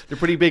fairness, they're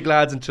pretty big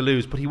lads in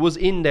Toulouse, but he was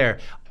in there.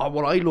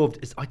 What I loved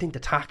is, I think, the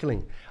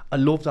tackling. I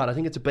love that. I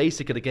think it's a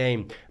basic of the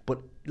game, but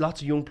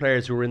lots of young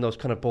players who are in those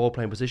kind of ball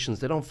playing positions,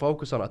 they don't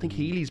focus on it. I think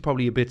Healy's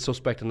probably a bit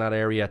suspect in that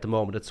area at the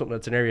moment. It's something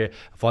that's an area,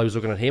 if I was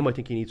looking at him, I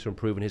think he needs to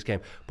improve in his game.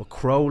 But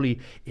Crowley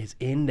is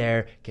in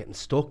there, getting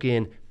stuck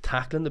in,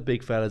 tackling the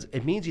big fellas.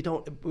 It means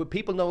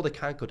people know they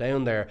can't go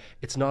down there.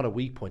 It's not a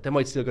weak point. They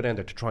might still go down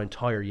there to try and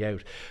tire you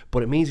out,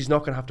 but it means he's not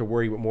going to have to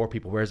worry with more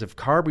people. Whereas if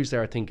Carbery's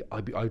there, I think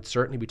I'd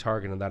certainly be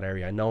targeting that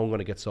area. I know I'm going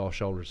to get soft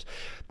shoulders.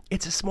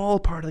 It's a small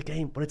part of the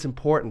game, but it's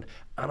important.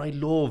 And I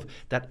love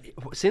that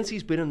since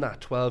he's been in that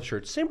 12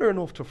 shirt, similar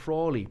enough to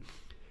Frawley,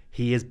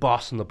 he is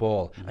bossing the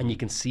ball, and you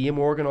can see him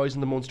organising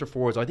the Munster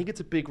forwards. I think it's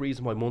a big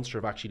reason why Munster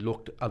have actually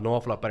looked an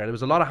awful lot better. There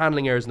was a lot of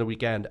handling errors in the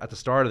weekend at the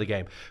start of the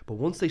game, but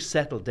once they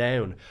settled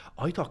down,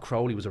 I thought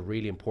Crowley was a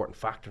really important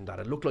factor in that.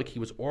 It looked like he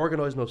was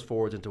organising those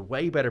forwards into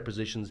way better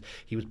positions.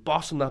 He was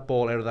bossing that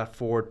ball out of that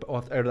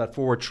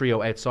forward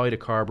trio outside of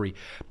Carbery,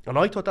 and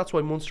I thought that's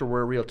why Munster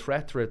were a real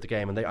threat throughout the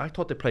game. And I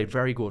thought they played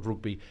very good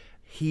rugby.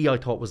 I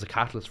thought was the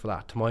catalyst for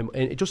that.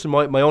 Just in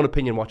my own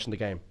opinion, watching the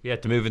game. Yeah,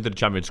 to move into the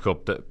Champions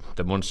Cup,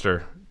 the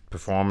Munster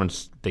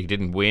performance, they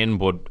didn't win,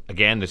 but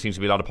again there seems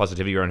to be a lot of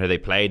positivity around how they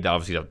played.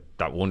 Obviously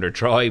that wonder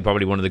try,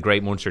 probably one of the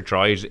great Munster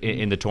tries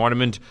in the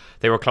tournament.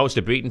 They were close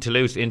to beating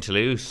Toulouse in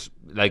Toulouse.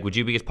 Like, would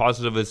you be as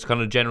positive as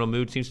kind of general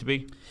mood seems to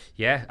be?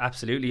 Yeah,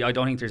 absolutely. I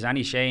don't think there's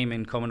any shame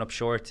in coming up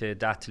short to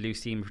that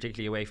Toulouse team,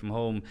 particularly away from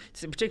home.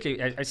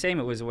 Particularly, same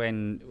it was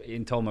when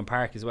in Thomond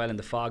Park as well, in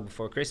the fog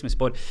before Christmas.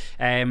 But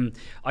I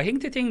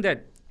think the thing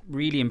that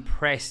really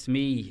impressed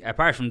me,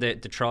 apart from the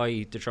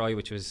try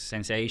which was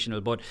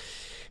sensational, but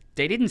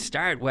they didn't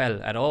start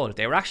well at all.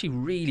 They were actually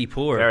really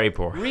poor. Very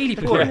poor. Really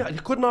poor. They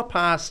could not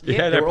pass. They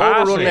they're were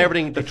overrunning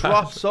everything. They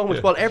dropped so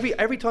much ball.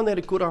 Every time they had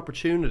a good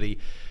opportunity,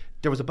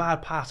 there was a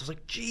bad pass. I was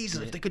like,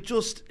 Jesus, if they could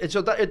just...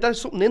 So there's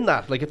something in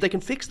that. Like, if they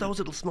can fix those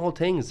little small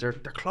things, they're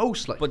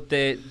close. Like. But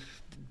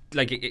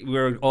we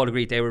were all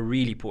agreed they were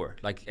really poor.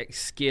 Like,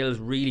 skills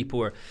really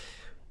poor.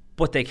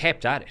 But they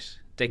kept at it.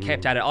 They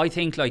kept at it. I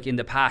think, like, in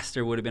the past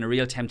there would have been a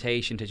real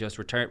temptation to just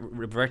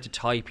revert to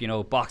type,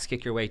 box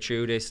kick your way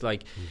through this.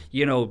 Like,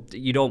 you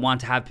don't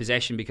want to have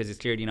possession because it's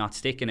clearly not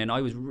sticking. And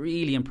I was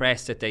really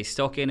impressed that they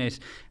stuck in it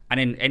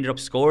and then ended up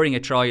scoring a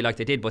try like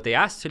they did. But they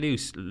asked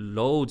Toulouse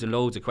loads and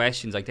loads of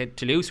questions. Like,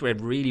 Toulouse were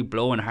really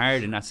blowing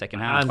hard in that second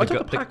half. I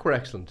thought the pack were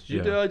excellent.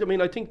 I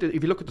mean, I think that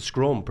if you look at the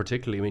scrum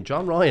particularly, I mean,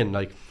 John Ryan,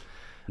 like...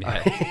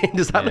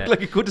 Does that look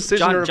like a good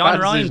decision or a John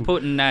bad Ryan decision?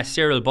 putting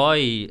Cyril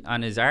Boy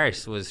on his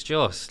arse was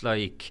just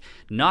like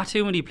not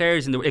too many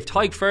players in the... If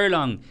Tyke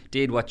Furlong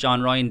did what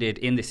John Ryan did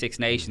in the Six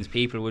Nations,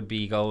 people would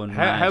be going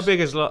how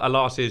big is a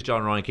loss is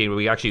John Ryan Keane?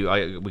 We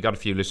got a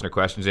few listener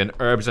questions in.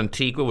 Herbs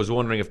Antigua was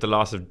wondering if the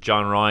loss of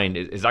John Ryan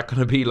is that going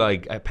to be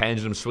like a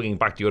pendulum swinging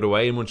back the other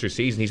way in Munster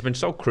season? He's been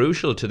so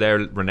crucial to their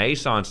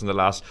renaissance in the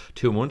last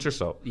 2 months or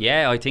so.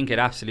 Yeah, I think it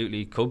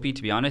absolutely could be,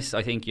 to be honest.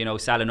 I think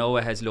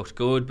Salanoa has looked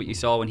good, but you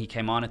saw when he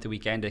came on at the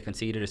weekend they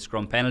conceded a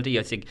scrum penalty.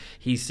 I think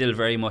he's still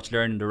very much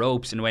learning the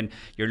ropes, and when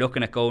you're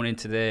looking at going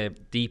into the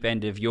deep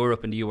end of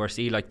Europe and the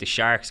URC, like the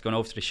Sharks, going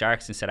over to the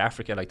Sharks in South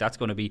Africa, like that's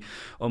going to be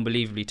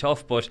unbelievably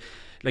tough. But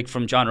like,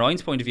 from John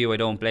Ryan's point of view, I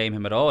don't blame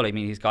him at all. I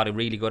mean, he's got a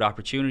really good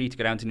opportunity to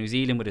go down to New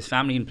Zealand with his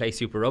family and play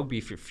Super Rugby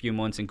for a few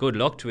months, and good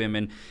luck to him.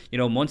 And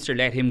Munster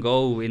let him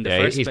go in the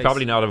first place. He's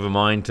probably not of a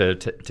mind to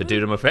do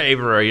them a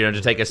favour, or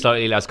to take a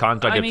slightly less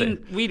contact. I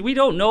mean, we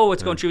don't know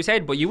what's going through his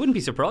head, but you wouldn't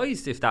be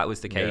surprised if that was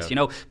the case.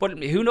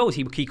 But who knows?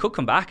 He could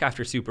come back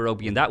after Super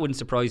Rugby, and that wouldn't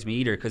surprise me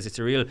either, because it's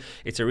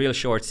a real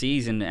short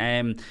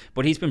season.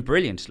 But he's been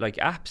brilliant, like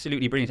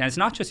absolutely brilliant. And it's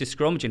not just his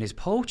scrummaging, his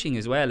poaching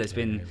as well has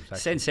been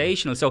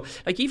sensational. So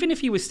like, even if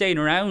he was staying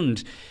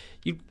around,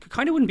 you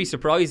kind of wouldn't be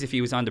surprised if he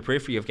was on the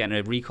periphery of getting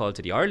a recall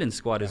to the Ireland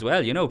squad as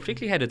well,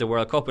 particularly ahead of the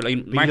World Cup. Like,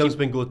 Bealham's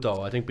been good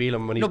though. I think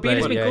Bealham, when he's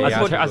Bealham's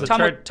played, been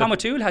good. Tom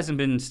O'Toole hasn't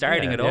been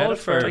starting at all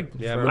for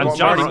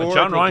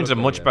John Ryan's a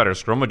much better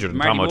scrummager than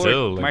Tom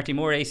O'Toole. Marty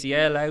Moore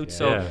ACL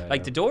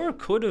out, the door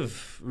could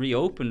have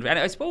reopened, and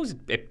I suppose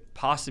it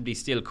possibly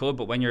still could,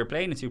 but when you're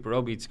playing in Super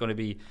Rugby, it's going to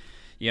be,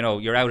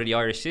 you're out of the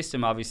Irish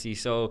system, obviously.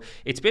 So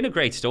it's been a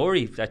great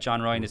story that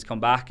John Ryan has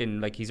come back,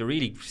 and like, he's a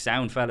really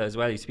sound fella as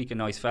well. He's speaking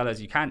nice fellas.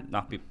 You can't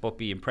not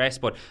be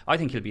impressed, but I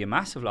think he'll be a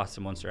massive loss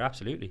to Munster,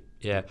 absolutely.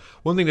 Yeah.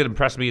 One thing that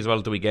impressed me as well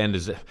at the weekend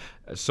is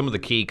some of the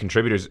key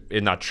contributors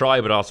in that try,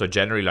 but also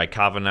generally, like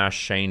Cavanagh,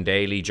 Shane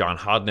Daly, John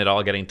Hodnett,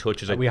 all getting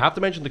touches. We have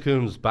to mention the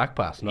Coombs back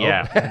pass, no?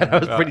 Yeah. That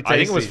was pretty tasty. I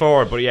think it was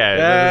forward, but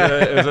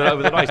it was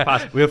a nice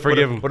pass. We'll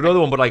forgive him. But another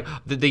one, but like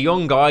the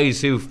young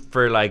guys who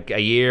for like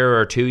a year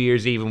or 2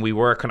 years even, we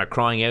were kind of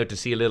crying out to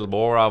see a little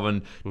more of,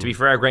 and to be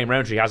fair, Graham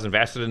Roundtree has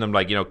invested in them,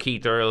 like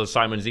Keith Earl,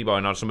 Simon Zebo. I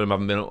know some of them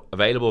haven't been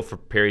available for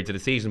periods of the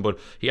season, but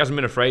he hasn't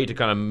been afraid to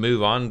kind of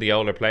move on the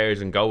older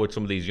players and go with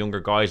some of these younger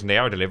guys, and they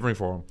are delivering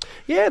for him.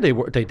 Yeah, they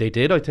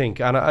did, I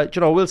think. And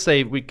we'll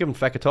say we've given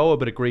Fekitoa a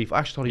bit of grief. I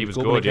actually thought he was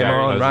good when he came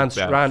on.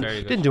 Ran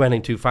didn't do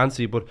anything too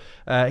fancy, but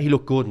he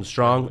looked good and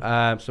strong.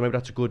 So maybe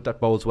that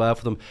bodes well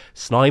for them.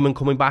 Snyman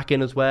coming back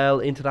in as well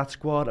into that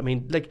squad. I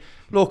mean, like,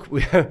 look,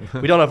 we don't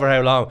know for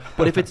how long,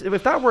 but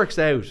if that works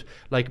out,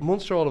 like,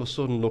 Munster all of a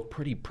sudden look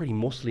pretty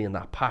muscly in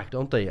that pack,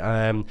 don't they?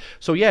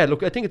 So yeah,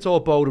 look, I think it's all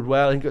boded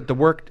well. I think the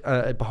work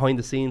behind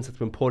the scenes that's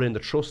been put in, the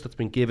trust that's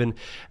been given,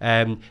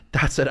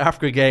 that South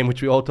Africa game,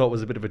 which we all thought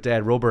was a bit of a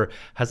dead rubber,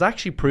 has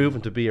actually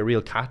proven to be a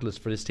real catalyst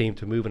for this team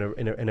to move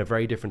in a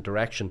very different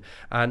direction.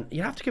 And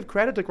you have to give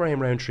credit to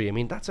Graham Roundtree. I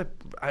mean, that's and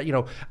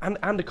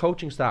the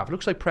coaching staff. It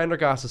looks like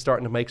Prendergast is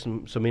starting to make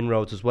some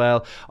inroads as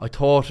well. I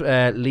thought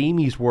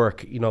Leamy's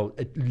work,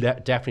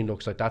 it definitely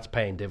looks like that's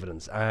paying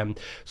dividends.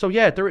 So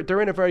yeah,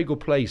 they're in a very good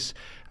place.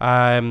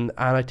 And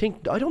I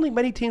don't think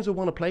many teams would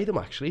want to play them,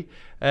 actually.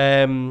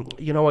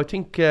 I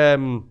think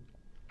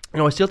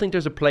I still think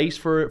there's a place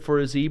for a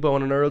Zebo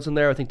and an Earls in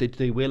there. I think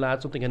they will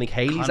add something. I think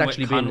Haley's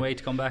actually been Conway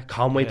to come back.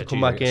 Conway to come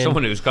back in.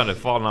 Someone who's kind of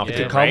fallen off.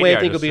 Yeah. Conway, I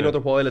think, will be another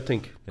while. I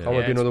think Conway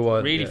will be another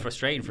while. Really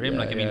frustrating for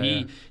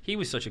him. He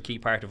was such a key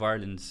part of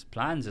Ireland's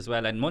plans as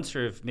well, and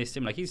Munster have missed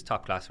him. Like, he's a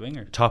top class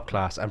winger, top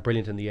class and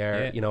brilliant in the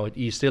air.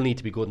 You still need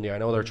to be good in the air. I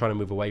know they're trying to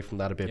move away from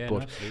that a bit,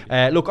 but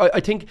look, I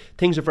think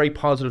things are very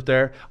positive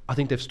there. I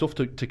think they've stuff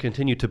to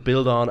continue to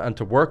build on and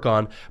to work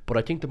on. But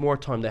I think the more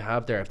time they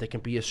have there, if they can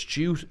be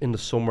astute in the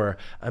summer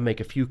and make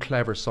a few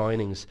clever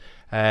signings,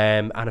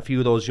 and a few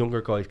of those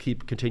younger guys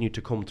continue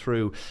to come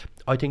through,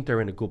 I think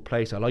they're in a good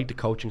place. I like the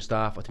coaching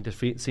staff. I think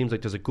it seems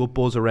like there's a good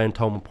buzz around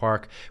Thomond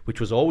Park, which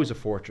was always a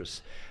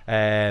fortress.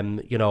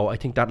 I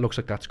think that looks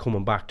like that's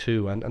coming back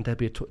too, and they'll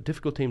be a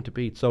difficult team to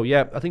beat. So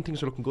I think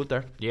things are looking good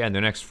there. Yeah, in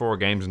the next 4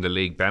 games in the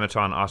league,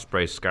 Benetton,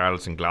 Ospreys,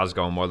 Scarlets and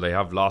Glasgow, and while they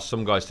have lost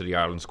some guys to the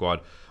Ireland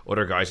squad,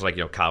 other guys like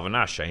Calvin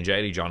Nash, Shane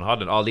Jaley, John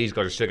Hodden, all these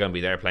guys are still going to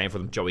be there playing for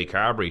them. Joey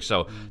Carbery.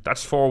 So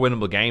that's 4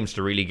 winnable games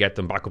to really get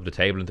them back up the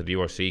table into the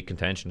URC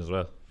contention as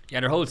well. Yeah,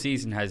 their whole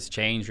season has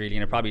changed really,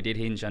 and it probably did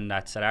hinge on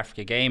that South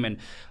Africa game. And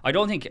I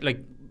don't think,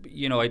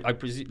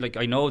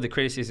 I know the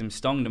criticism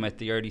stung them at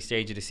the early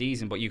stage of the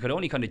season, but you could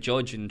only kind of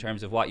judge in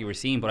terms of what you were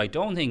seeing. But I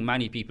don't think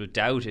many people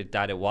doubted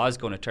that it was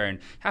going to turn.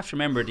 You have to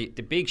remember the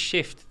big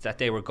shift that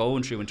they were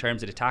going through in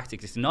terms of the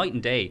tactics. It's night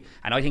and day,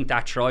 and I think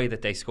that try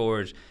that they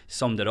scored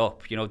summed it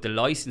up. The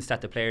license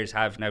that the players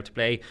have now to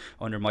play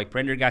under Mike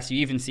Prendergast. You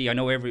even see, I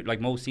know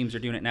most teams are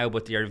doing it now,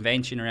 but their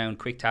invention around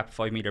quick tap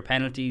 5-metre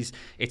penalties.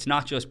 It's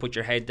not just put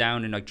your head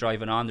down and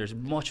driving on. There's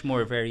much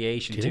more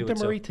variation to it. Do you think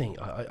the Murray thing?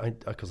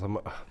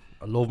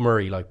 I love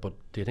Murray, but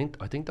do you think?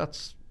 I think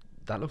that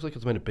looks like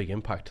it's made a big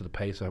impact to the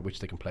pace at which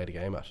they can play the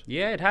game at.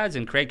 Yeah, it has,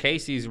 and Craig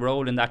Casey's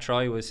role in that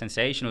try was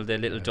sensational, the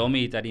little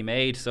dummy that he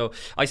made. So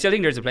I still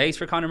think there's a place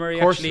for Conor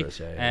Murray, actually.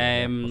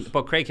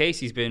 But Craig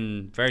Casey's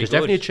been very good. There's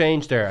definitely a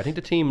change there. I think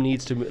the team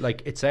needs to,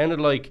 it sounded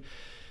like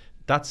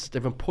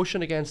they've been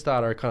pushing against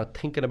that or kind of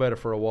thinking about it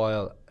for a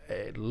while.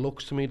 It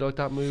looks to me like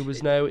that move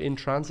is now in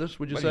transit,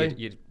 would you say?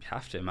 You'd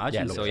have to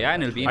imagine so,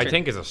 and it'll be I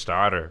think as a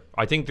starter,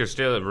 I think there's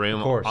still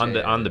room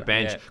on the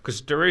bench,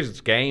 because there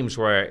is games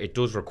where it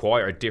does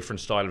require a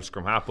different style of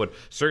scrum half, but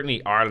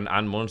certainly Ireland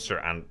and Munster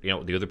and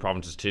the other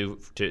provinces too,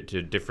 to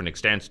different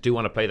extents, do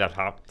want to play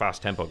that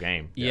fast tempo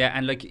game. Yeah,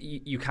 and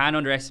you can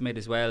underestimate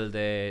as well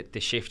the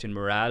shift in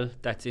morale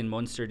that's in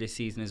Munster this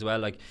season as well.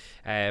 Like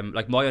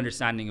my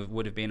understanding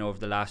would have been over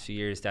the last few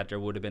years that there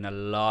would have been a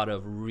lot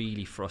of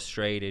really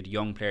frustrated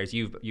young players.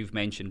 You've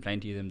mentioned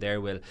plenty of them there,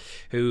 Will,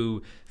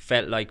 who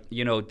felt like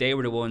they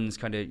were the ones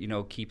kind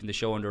of keeping the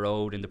show on the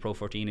road in the Pro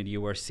 14 and the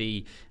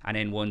URC, and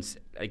then once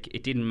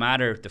it didn't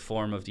matter the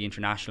form of the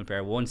international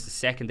player, once the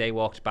second they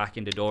walked back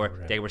in the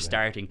door, they were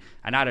starting,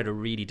 and that had a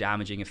really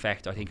damaging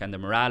effect, I think, on the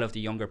morale of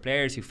the younger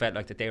players who felt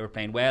like that they were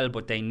playing well,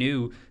 but they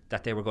knew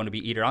that they were going to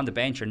be either on the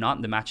bench or not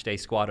in the match day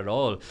squad at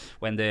all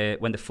when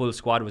the full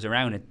squad was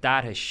around. And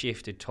that has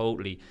shifted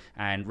totally,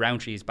 and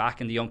Rowntree is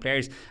back in the young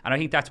players, and I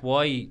think that's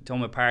why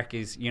Thomond Park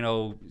is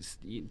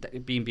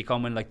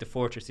becoming like the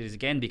fortress it is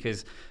again,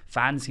 because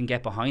fans can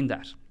get behind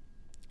that.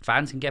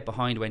 Fans can get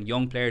behind when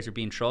young players are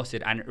being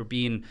trusted and are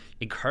being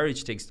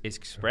encouraged to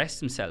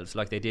express themselves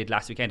like they did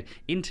last weekend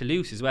in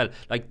Toulouse as well.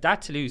 Like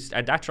that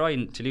try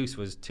in Toulouse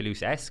was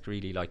Toulouse-esque,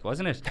 really,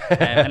 wasn't it?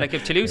 And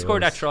if Toulouse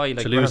scored that try,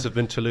 Toulouse have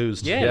been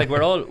Toulouse. Yeah,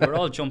 we're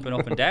all jumping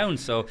up and down.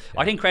 So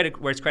I think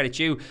credit where it's credit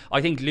due. I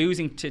think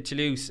losing to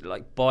Toulouse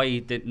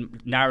by the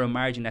narrow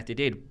margin that they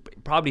did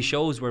probably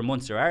shows where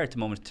Munster are at the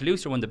moment.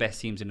 Toulouse are one of the best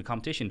teams in the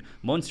competition.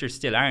 Munster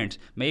still aren't.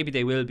 Maybe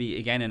they will be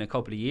again in a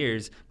couple of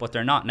years, but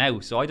they're not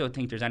now. So I don't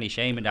think there's any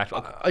shame in that.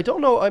 I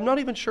don't know. I'm not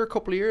even sure. A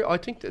couple of years. I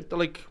think that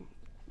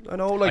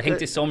I think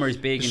this summer is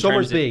big.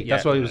 Summer's big.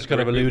 That's why I was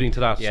kind of alluding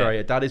to that. Yeah.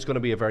 Sorry, that is going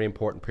to be a very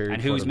important period.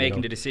 And who's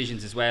making the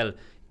decisions as well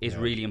is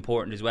really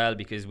important as well,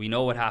 because we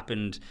know what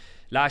happened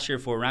last year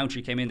before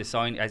Rowntree came in to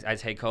sign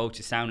as head coach.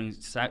 The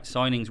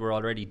signings were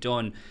already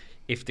done.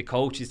 If the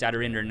coaches that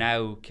are in there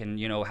now can,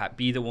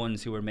 be the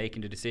ones who are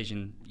making the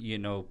decision,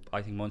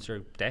 I think Munster are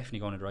definitely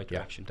going in the right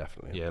direction.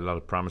 Definitely. Yeah, a lot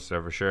of promise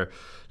there for sure.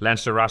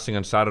 Leinster Racing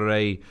on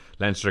Saturday.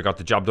 Leinster got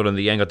the job done in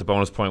the end, got the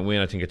bonus point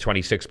win. I think a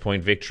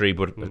 26-point victory,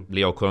 but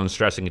Leo Cullen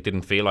stressing it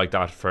didn't feel like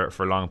that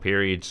for long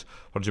periods.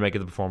 What did you make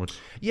of the performance?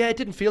 Yeah, it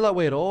didn't feel that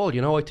way at all.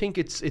 I think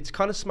it's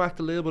kind of smacked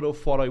a little bit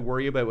of what I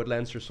worry about with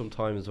Leinster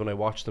sometimes when I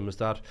watch them, is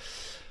that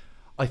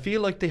I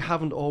feel like they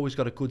haven't always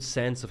got a good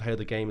sense of how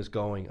the game is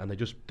going, and they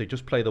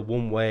just play the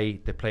one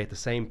way. They play at the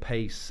same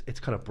pace. It's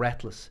kind of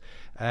breathless,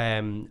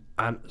 and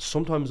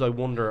sometimes I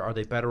wonder, are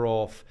they better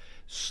off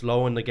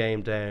slowing the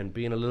game down,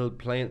 being a little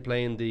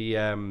playing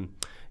the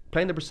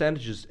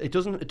percentages? It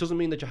doesn't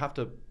mean that you have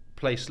to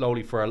play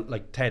slowly for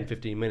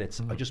 10-15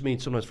 minutes. I just mean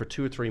sometimes for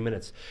 2 or 3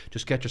 minutes,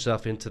 just get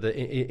yourself into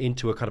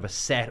a kind of a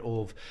set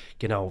of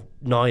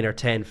 9 or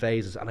 10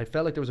 phases. And I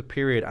felt like there was a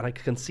period, and I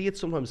can see it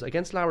sometimes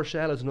against La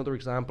Rochelle as another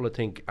example, I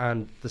think,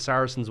 and the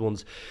Saracens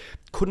ones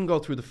couldn't go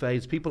through the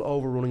phase. People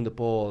overrunning the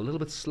ball, a little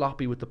bit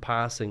sloppy with the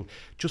passing,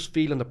 just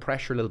feeling the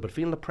pressure a little bit,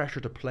 feeling the pressure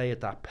to play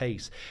at that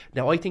pace.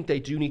 Now I think they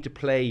do need to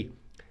play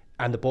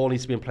and the ball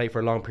needs to be in play for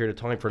a long period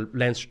of time for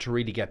Leinster to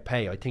really get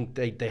pay. I think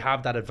they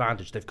have that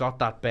advantage. They've got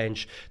that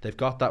bench. They've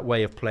got that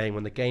way of playing.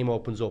 When the game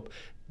opens up,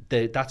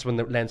 that's when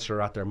the Leinster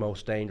are at their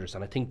most dangerous,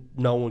 and I think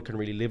no one can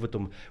really live with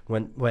them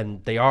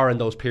when they are in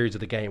those periods of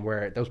the game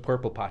where those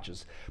purple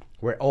patches,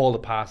 where all the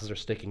passes are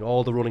sticking,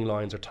 all the running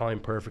lines are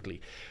timed perfectly.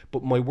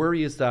 But my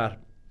worry is that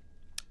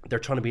they're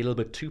trying to be a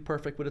little bit too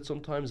perfect with it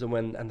sometimes,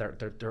 and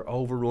they're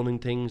overrunning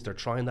things. They're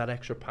trying that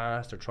extra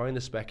pass, they're trying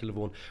the speculative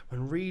one,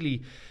 when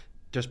really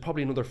there's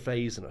probably another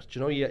phase in it. Do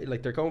you know,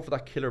 like they're going for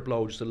that killer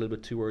blow just a little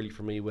bit too early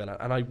for me, Will.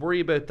 And I worry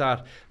about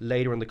that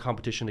later in the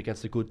competition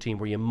against a good team,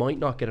 where you might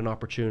not get an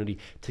opportunity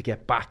to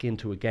get back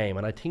into a game.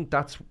 And I think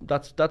that's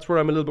where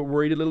I'm a little bit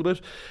worried a little bit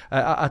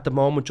at the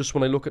moment, just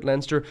when I look at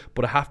Leinster.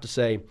 But I have to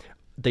say,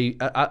 they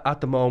at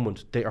the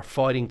moment they are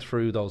fighting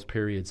through those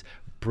periods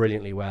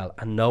brilliantly well,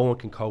 and no one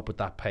can cope with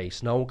that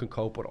pace. No one can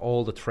cope with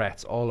all the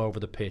threats all over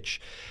the pitch.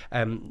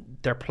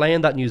 They're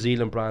playing that New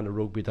Zealand brand of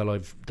rugby that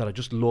I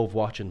just love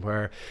watching,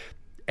 where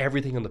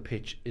everything on the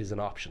pitch is an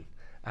option,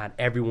 and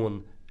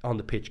everyone on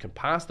the pitch can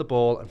pass the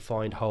ball and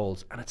find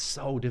holes, and it's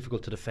so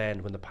difficult to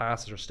defend when the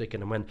passes are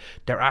sticking and when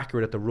they're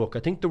accurate at the ruck. I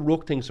think the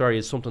ruck thing,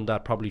 is something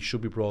that probably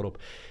should be brought up.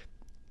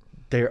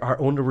 They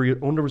are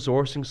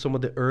under-resourcing some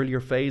of the earlier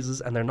phases,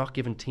 and they're not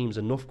giving teams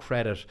enough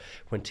credit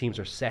when teams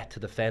are set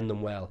to defend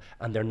them well,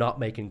 and they're not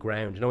making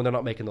ground. You know, when they're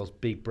not making those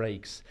big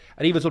breaks.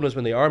 And even sometimes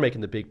when they are making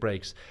the big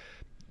breaks,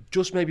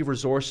 just maybe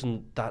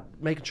resourcing that,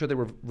 making sure they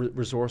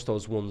resource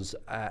those ones,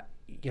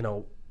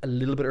 a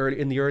little bit early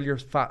in the earlier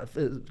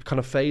kind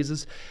of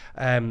phases.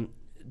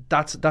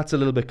 That's a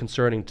little bit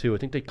concerning too. I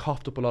think they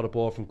coughed up a lot of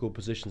ball from good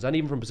positions, and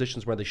even from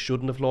positions where they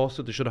shouldn't have lost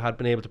it. They should have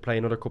been able to play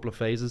another couple of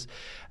phases.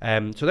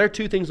 So there are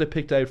two things I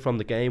picked out from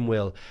the game,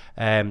 Will,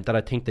 that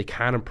I think they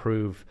can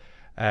improve.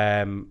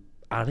 And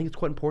I think it's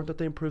quite important that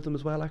they improve them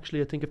as well,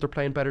 actually. I think if they're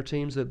playing better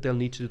teams, that they'll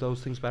need to do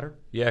those things better.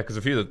 Yeah, because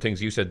a few of the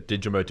things you said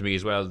did jump out to me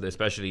as well,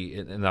 especially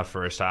in that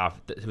first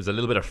half. There was a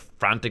little bit of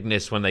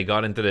franticness when they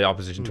got into the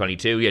opposition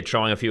 22. You had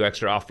trying a few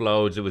extra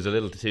offloads. It was a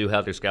little too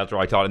helter-skelter,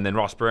 I thought. And then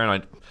Ross Byrne,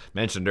 I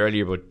mentioned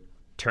earlier, but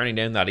turning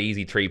down that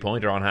easy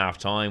three-pointer on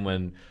half-time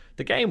when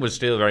the game was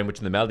still very much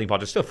in the melting pot.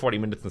 There's still 40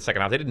 minutes in the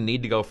second half. They didn't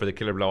need to go for the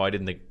killer blow. I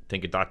didn't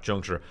think at that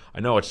juncture.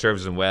 I know it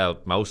serves them well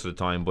most of the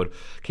time, but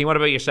Keane, what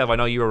about yourself? I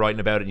know you were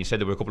writing about it and you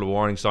said there were a couple of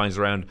warning signs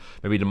around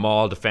maybe the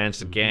maul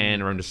defence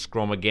again, around the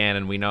scrum again,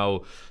 and we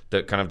know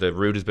that kind of the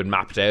route has been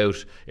mapped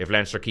out. If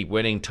Leinster keep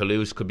winning,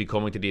 Toulouse could be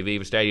coming to the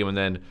Aviva Stadium, and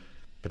then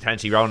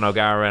potentially Ronan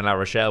O'Gara and La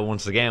Rochelle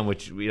once again,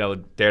 which, you know,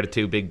 they're the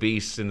two big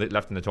beasts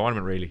left in the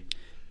tournament, really.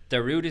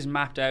 The route is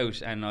mapped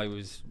out, and I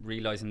was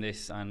realising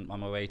this on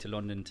my way to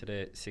London to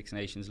the Six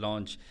Nations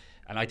launch,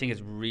 and I think it's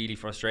really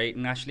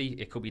frustrating. Actually,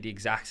 it could be the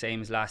exact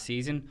same as last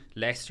season.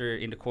 Leicester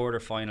in the quarter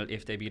final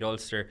if they beat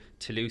Ulster,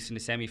 Toulouse in the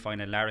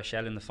semi-final, La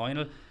Rochelle in the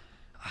final.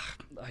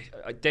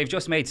 They've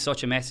just made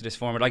such a mess of this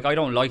format. Like, I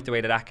don't like the way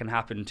that can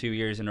happen 2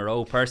 years in a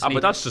row personally.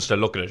 But that's just a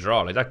look at a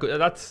draw. Like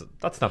that's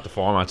not the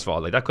format's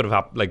fault. Like, that could have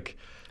happened. Like,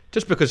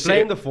 just because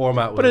blame the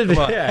format. But when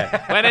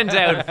in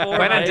doubt, F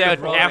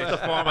the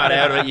format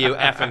out of it, you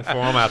effing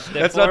format.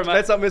 Let's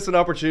not miss an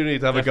opportunity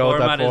to have a go at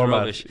that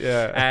format. Is rubbish.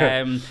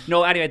 Yeah.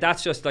 No, anyway,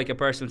 that's just like a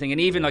personal thing.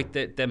 And even like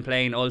them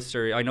playing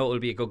Ulster, I know it'll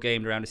be a good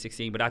game around the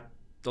 16, but that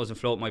doesn't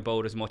float my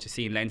boat as much as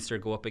seeing Leinster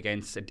go up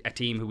against a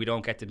team who we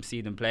don't get to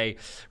see them play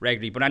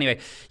regularly. But anyway,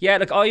 yeah,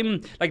 like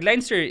I'm like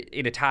Leinster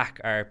in attack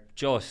are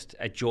just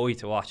a joy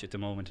to watch at the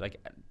moment. Like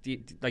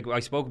I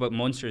spoke about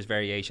Munster's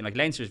variation, like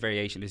Leinster's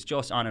variation is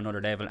just on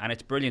another level, and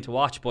it's brilliant to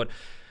watch. But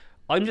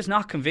I'm just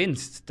not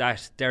convinced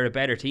that they're a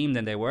better team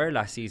than they were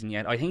last season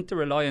yet. I think the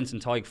reliance on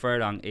Tadhg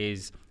Furlong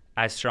is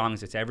as strong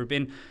as it's ever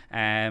been.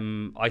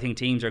 I think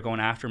teams are going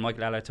after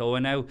Michael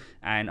Alatoa now,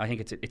 and I think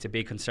it's a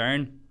big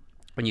concern.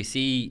 When you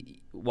see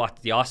what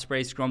the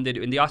Osprey scrum did,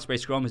 and the Osprey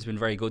scrum has been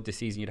very good this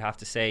season, you'd have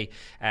to say.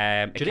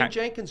 Do you think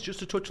Jenkins, just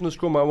to touch on the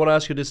scrum, I want to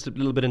ask you this a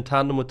little bit in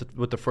tandem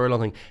with the Furlong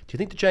thing. Do you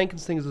think the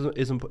Jenkins thing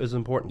is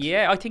important?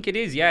 Yeah, I think it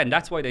is. Yeah, and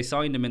that's why they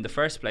signed him in the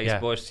first place. Yeah,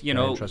 but you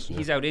know,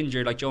 he's out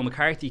injured. Like Joe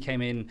McCarthy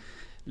came in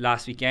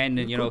last weekend,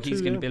 and you know he's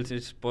going to build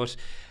it. But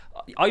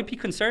I'd be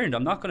concerned.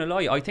 I'm not going to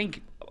lie. I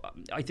think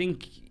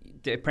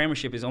the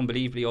Premiership is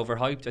unbelievably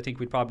overhyped. I think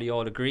we'd probably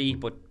all agree,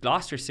 but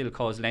Gloucester still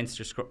caused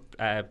Leinster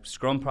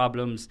scrum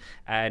problems,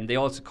 and they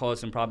also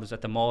caused some problems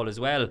at the Maul as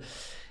well.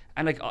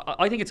 And like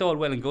I think it's all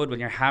well and good when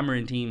you're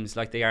hammering teams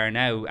like they are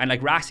now, and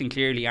like Racing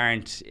clearly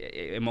aren't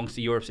amongst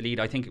the Europe's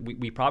elite. I think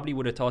we probably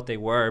would have thought they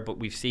were, but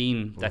we've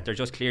seen that they're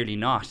just clearly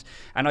not.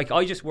 And like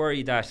I just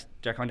worry that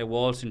they're kind of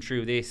waltzing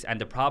through this, and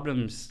the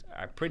problems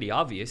are pretty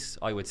obvious,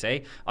 I would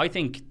say. I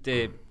think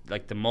the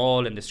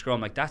maul and the scrum,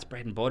 like that's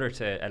bread and butter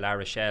to La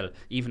Rochelle,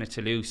 even at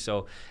Toulouse.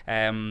 So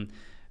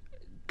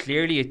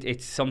clearly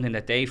it's something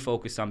that they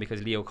focus on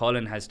because Leo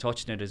Cullen has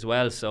touched on it as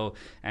well. So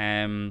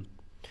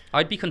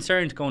I'd be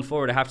concerned going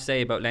forward, I have to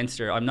say, about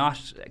Leinster. I'm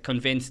not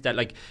convinced that,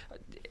 like,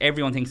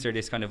 everyone thinks they're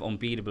this kind of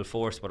unbeatable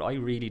force, but I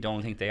really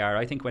don't think they are.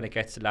 I think when it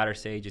gets to latter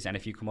stages, and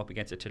if you come up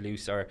against a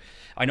Toulouse, or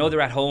I know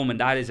they're at home, and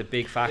that is a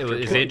big factor.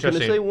 It's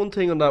interesting. Can I say one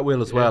thing on that,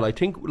 Will, as well? I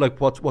think like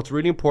what's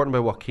really important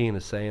about what Keane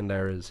is saying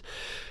there is,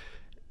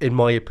 in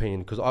my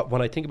opinion, because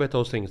when I think about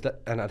those things,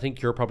 and I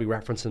think you're probably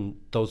referencing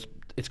those,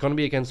 it's going to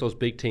be against those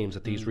big teams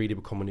that these really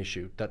become an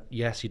issue. That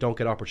yes, you don't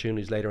get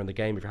opportunities later in the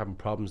game if you're having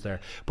problems there,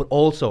 but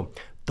also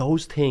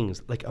those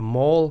things like a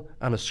maul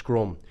and a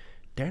scrum,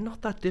 they're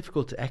not that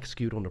difficult to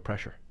execute under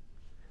pressure.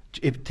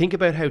 Think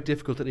about how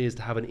difficult it is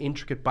to have an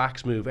intricate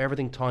backs move,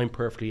 everything timed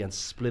perfectly, and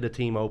split a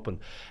team open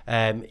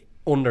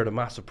under the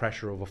massive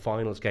pressure of a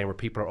finals game where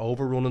people are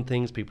overrunning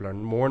things, people are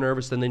more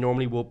nervous than they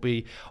normally would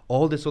be,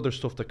 all this other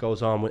stuff that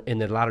goes on in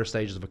the latter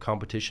stages of a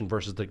competition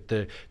versus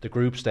the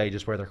group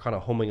stages where they're kind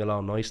of humming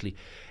along nicely.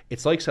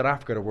 It's like South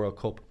Africa at a World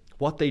Cup.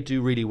 What they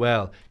do really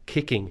well,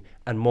 kicking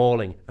and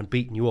mauling and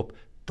beating you up,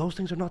 those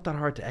things are not that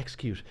hard to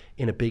execute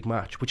in a big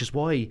match, which is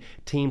why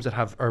teams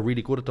that are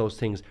really good at those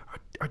things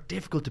are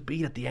difficult to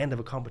beat at the end of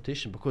a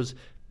competition, because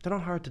they're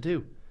not hard to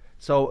do.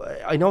 So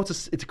I know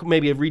it's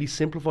maybe a really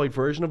simplified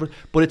version of it,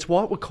 but it's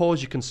what would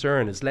cause you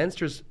concern. Is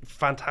Leinster's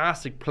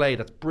fantastic play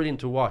that's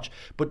brilliant to watch,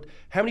 but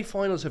how many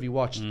finals have you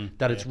watched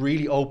that it's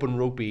really open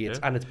rugby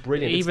and it's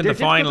brilliant? Even the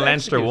final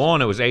Leinster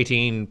won, it was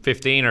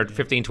 18-15 or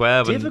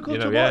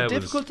 15-12.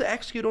 Difficult to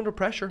execute under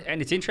pressure.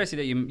 And it's interesting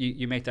that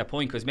you make that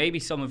point, because maybe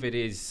some of it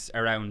is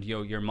around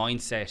your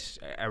mindset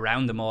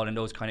around them all and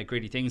those kind of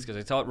gritty things. Because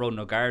I thought Ronan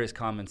O'Gara's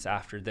comments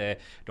after the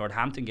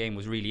Northampton game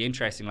was really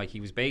interesting. Like,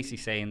 he was basically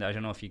saying that, I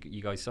don't know if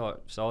you guys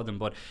saw them,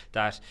 but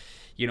that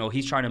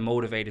he's trying to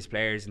motivate his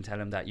players and tell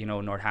them that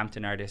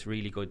Northampton are this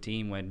really good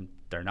team when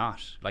they're not.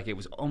 Like, it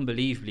was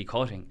unbelievably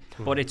cutting,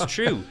 but it's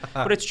true.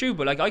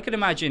 But like, I could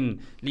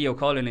imagine Leo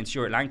Cullen and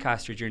Stuart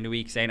Lancaster during the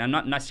week saying, I'm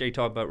not necessarily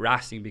talking about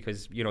Racing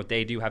because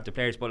they do have the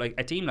players, but like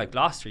a team like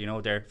Gloucester,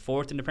 they're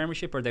fourth in the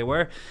Premiership, or they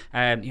were,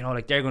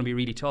 like, they're going to be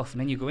really tough,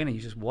 and then you go in and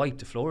you just wipe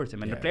the floor with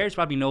them, and the players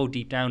probably know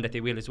deep down that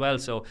they will as well.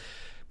 So,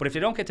 but if they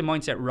don't get the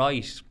mindset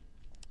right,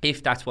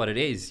 if that's what it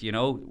is,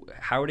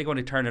 how are they going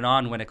to turn it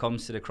on when it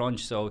comes to the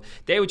crunch? So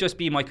they would just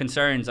be my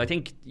concerns. I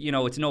think,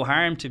 it's no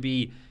harm to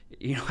be,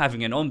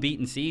 having an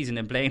unbeaten season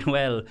and playing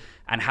well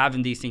and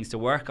having these things to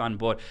work on.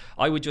 But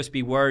I would just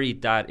be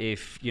worried that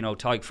if,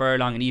 Tyke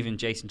Furlong and even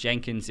Jason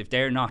Jenkins, if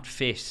they're not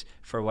fit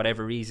for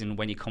whatever reason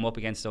when you come up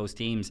against those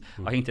teams,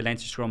 I think the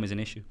Leinster scrum is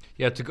an issue.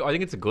 Yeah, I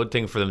think it's a good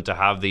thing for them to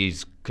have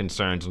these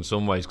concerns in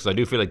some ways, because I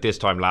do feel like this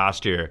time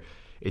last year,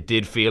 it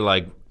did feel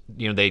like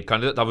they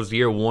kind of, that was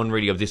year one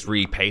really of this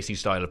really pacey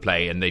style of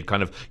play, and they'd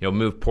kind of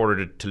moved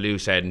Porter to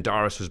loose head, and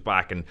Doris was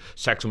back and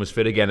Sexton was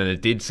fit again, and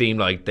it did seem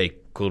like they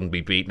couldn't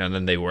be beaten, and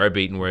then they were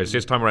beaten. Whereas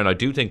this time around, I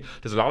do think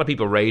there's a lot of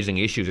people raising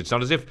issues. It's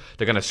not as if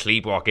they're going to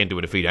sleepwalk into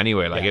a defeat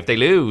anyway. Like, if they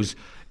lose,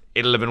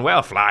 it'll have been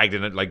well flagged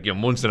in it, like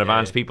months in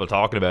advance, people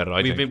talking about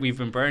it. We've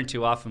been burned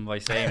too often by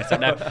saying it, so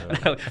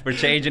now we're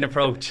changing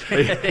approach.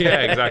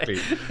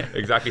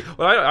 Exactly.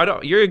 Well, I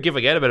don't. You're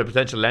giving out about a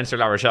potential Leinster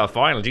La Rochelle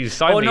final. Jesus,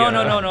 no.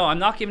 I'm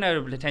not giving out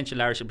a potential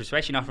La Rochelle,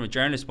 especially not from a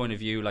journalist point of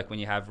view. Like when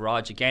you have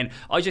Rog again,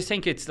 I just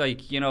think it's like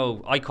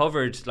I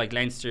covered like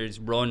Leinster's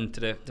run to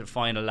the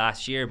final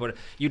last year, but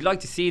you'd like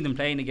to see them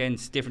playing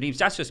against different teams.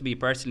 That's just me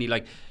personally.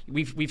 Like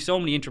we've so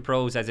many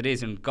interpros as it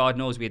is, and God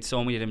knows we had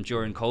so many of them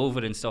during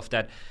COVID and stuff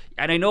that.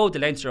 And I know the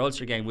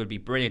Leinster-Ulster game will be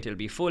brilliant. It'll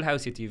be full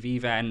house at the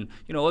Aviva, and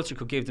Ulster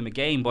could give them a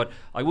game. But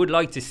I would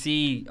like to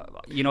see,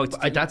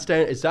 that's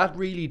down. Is that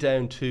really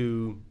down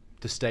to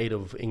the state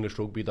of English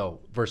rugby though?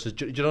 Versus,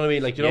 do you know what I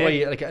mean?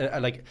 Like,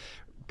 like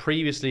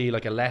previously,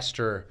 like a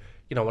Leicester.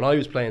 When I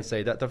was playing,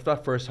 say that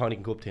first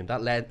Heineken Cup team,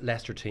 that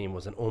Leicester team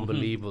was an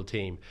unbelievable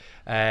team.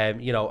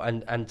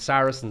 And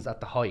Saracens at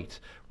the height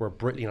were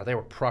brilliant. They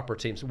were proper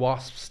teams.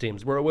 Wasps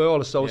teams. We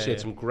all associate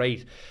some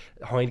great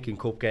Heineken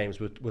Cup games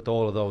with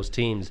all of those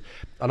teams,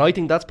 and I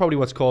think that's probably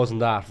what's causing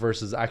that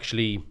versus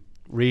actually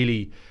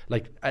really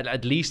like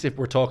at least if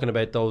we're talking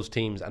about those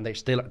teams and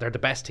they're the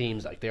best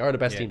teams, like they are the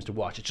best teams to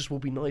watch. It just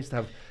would be nice to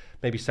have.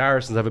 Maybe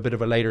Saracens have a bit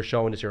of a later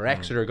showing this year.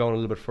 Exeter going a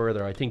little bit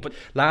further. I think, but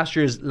last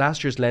year's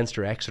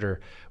Leinster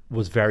Exeter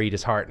was very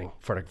disheartening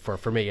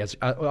for me. As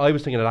I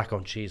was thinking of that,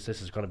 going, geez,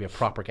 this is going to be a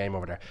proper game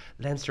over there.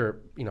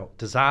 Leinster,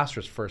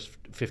 disastrous first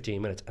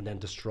 15 minutes and then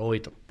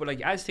destroyed them. But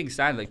like as things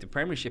stand, like the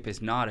Premiership is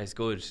not as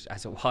good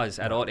as it was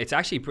at all. It's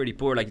actually pretty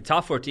poor. Like the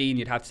top 14,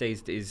 you'd have to say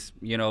is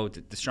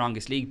the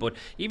strongest league. But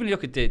even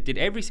look at did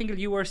every single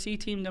URC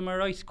team, am I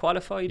right,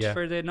 qualified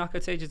for the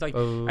knockout stages? Like,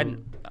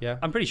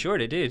 I'm pretty sure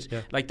they did.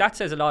 Yeah. Like that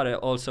says a lot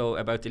also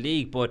about the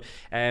league. But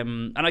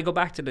and I go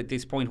back to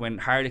this point when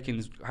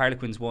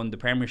Harlequins won the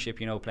Premiership.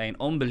 Playing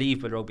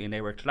unbelievable rugby, and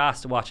they were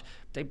class to watch.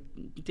 They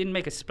didn't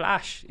make a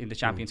splash in the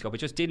Champions Cup. It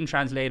just didn't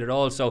translate at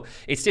all. So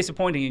it's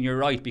disappointing, and you're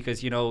right,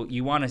 because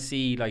you want to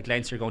see like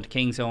Leinster going to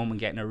Kingsholm and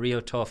getting a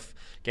real tough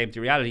game. The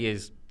reality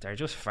is they're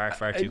just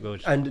far too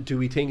good. And do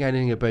we think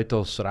anything about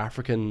those South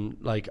African,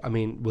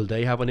 will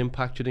they have an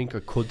impact, you think, or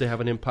could they have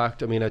an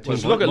impact? I mean, I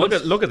think... Well,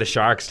 look at the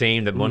Sharks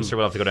team that Munster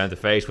will have to go down to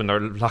face when they're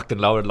locked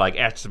and loaded, like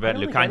Etzebeth,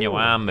 Lucania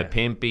Wam,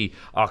 Mapimpi,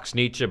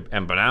 Oxnitcha,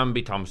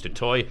 Mbanambi, Thomas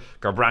Dutoy,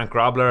 Gerbrandt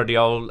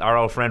Grobler, our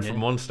old friend from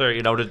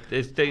Munster.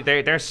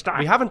 They're stacked.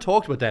 We haven't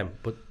talked about them,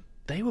 but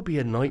they would be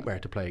a nightmare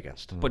to play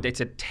against. But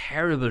it's a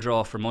terrible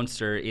draw for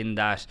Munster in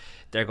that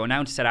they're going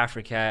down to South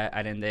Africa,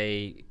 and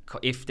then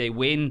if they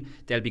win,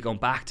 they'll be going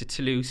back to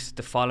Toulouse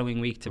the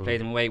following week to play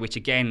them away, which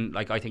again,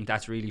 I think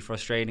that's really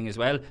frustrating as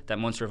well, that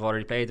Munster have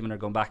already played them and they're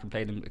going back and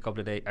play them a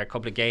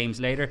couple of games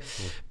later.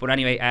 But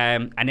anyway,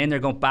 and then they're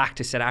going back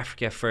to South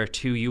Africa for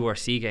 2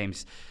 URC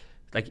games.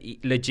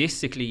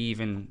 Logistically,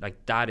 even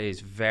that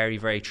is very,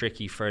 very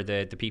tricky for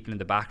the people in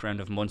the background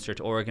of Munster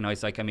to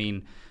organise.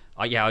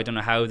 I don't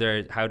know how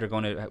they're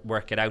going to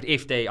work it out.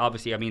 If they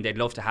they'd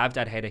love to have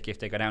that headache if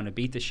they go down and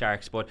beat the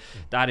Sharks, but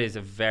that is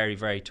a very,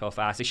 very tough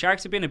ask. The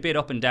Sharks have been a bit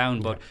up and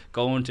down, but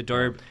going to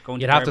Durban,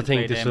 you'd have to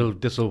think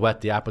this will whet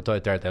the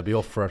appetite there. They'll be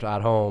up for it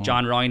at home.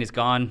 John Ryan is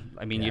gone.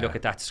 You look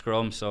at that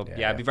scrum, so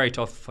it'd be very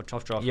tough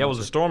draw. Yeah, well,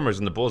 the Stormers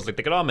and the Bulls, they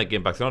could all make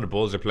impacts. The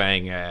Bulls are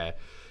playing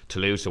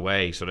Toulouse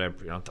away, so they're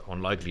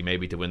unlikely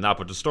maybe to win that.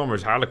 But the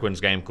Stormers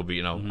Harlequins game could be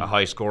a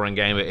high scoring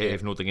game,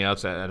 if nothing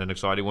else, and an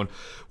exciting one.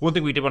 One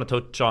thing we did want to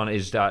touch on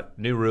is that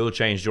new rule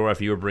change, Jorah, if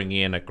you were bringing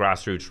in at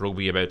grassroots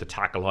rugby about the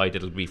tackle height,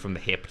 it'll be from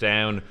the hip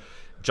down.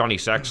 Johnny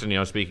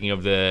Sexton, speaking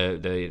of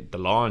the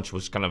launch,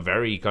 was kind of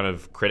very kind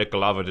of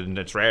critical of it, and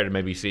it's rare to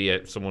maybe see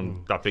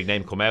someone that big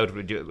name come out.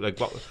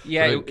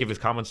 Give his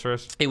comments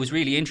first. It was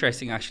really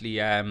interesting, actually.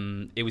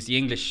 It was the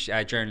English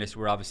journalists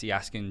were obviously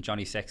asking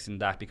Johnny Sexton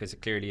that, because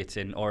clearly it's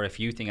an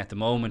RFU thing at the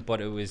moment,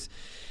 but it was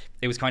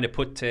kind of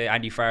put to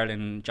Andy Farrell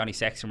and Johnny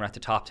Sexton were at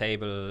the top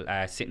table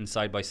sitting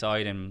side by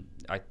side, and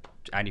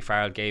Andy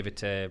Farrell gave it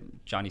to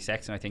Johnny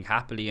Sexton, I think,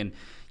 happily, and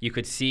you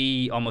could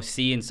almost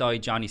see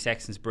inside Johnny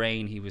Sexton's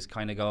brain, he was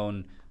kind of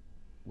going,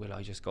 will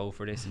I just go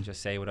for this and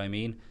just say what I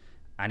mean?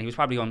 And he was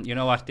probably going, you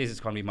know what, this is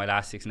going to be my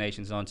last Six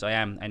Nations run, so I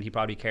am. And he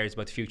probably cares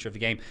about the future of the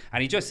game.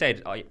 And he just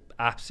said, I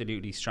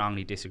absolutely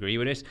strongly disagree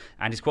with it.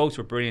 And his quotes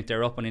were brilliant.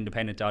 They're up on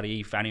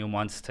independent.ie if anyone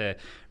wants to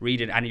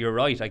read it. And you're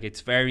right,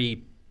 it's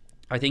very...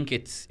 I think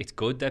it's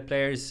good that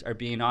players are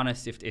being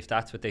honest if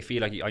that's what they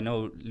feel. I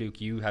know,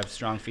 Luke, you have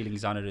strong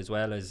feelings on it as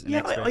well as an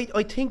expert.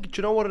 I think, do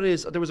you know what it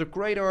is? There was a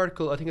great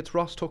article, I think it's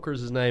Ross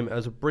Tucker's his name,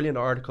 has a brilliant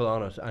article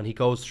on it, and he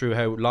goes through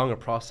how long a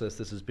process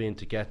this has been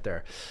to get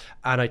there.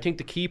 And I think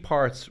the key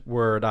parts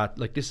were that,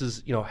 this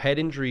is, head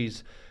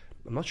injuries.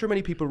 I'm not sure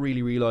many people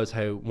really realise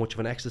how much of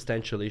an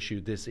existential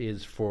issue this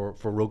is for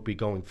rugby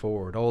going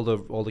forward. All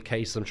the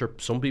cases, I'm sure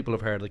some people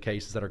have heard of the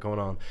cases that are going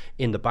on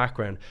in the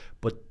background,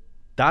 but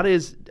that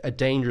is a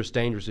dangerous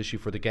issue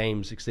for the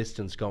game's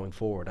existence going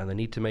forward, and they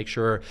need to make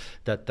sure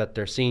that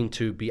they're seen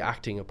to be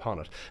acting upon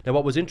it. Now,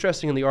 what was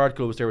interesting in the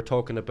article was they were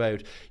talking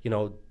about,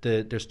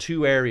 there's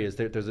two areas,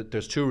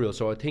 there's two rules.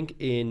 So I think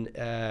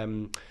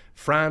in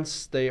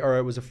France,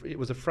 it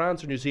was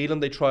France or New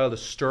Zealand, they trialled the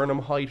sternum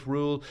height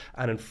rule,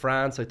 and in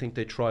France, I think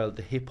they trialled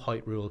the hip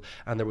height rule,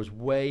 and there was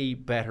way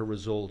better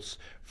results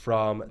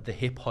from the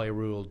hip high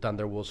rule than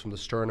there was from the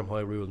sternum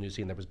high rule in New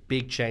Zealand. There was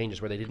big changes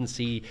where they didn't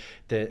see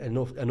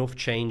enough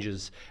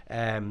changes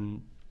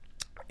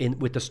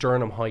with the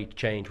sternum height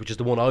change, which is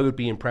the one I would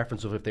be in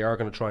preference of if they are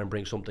going to try and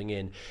bring something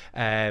in.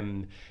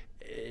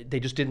 They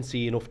just didn't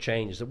see enough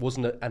changes. It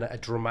wasn't a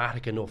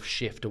dramatic enough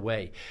shift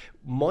away.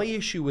 My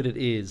issue with it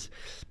is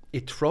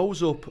it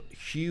throws up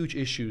huge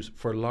issues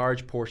for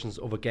large portions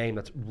of a game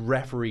that's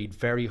refereed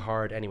very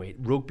hard anyway.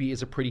 Rugby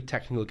is a pretty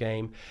technical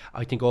game.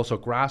 I think also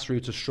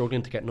grassroots are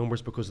struggling to get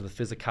numbers because of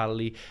the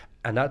physicality,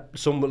 and that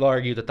some will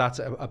argue that that's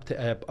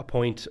a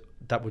point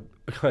that would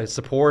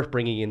support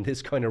bringing in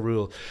this kind of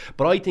rule.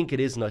 But I think it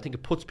isn't. I think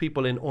it puts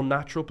people in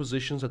unnatural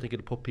positions. I think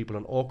it put people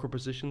in awkward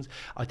positions.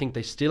 I think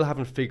they still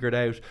haven't figured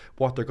out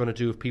what they're going to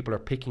do if people are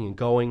picking and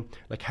going.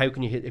 Like, how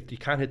can you hit, if you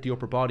can't hit the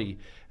upper body,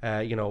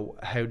 how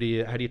do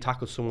you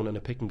tackle someone in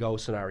a pick and go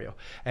scenario?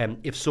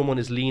 If someone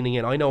is leaning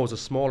in, I know as a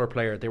smaller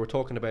player, they were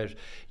talking about,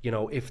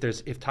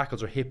 if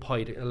tackles are hip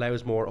height, it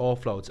allows more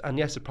offloads. And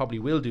yes, it probably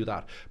will do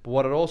that. But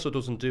what it also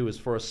doesn't do is,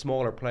 for a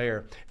smaller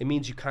player, it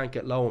means you can't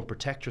get low and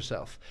protect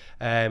yourself,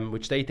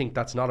 which they think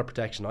that's not a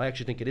protection. I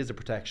actually think it is a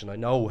protection. I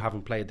know,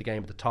 having played the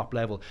game at the top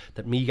level,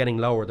 that me getting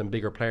lower than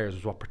bigger players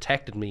is what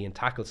protected me in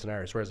tackle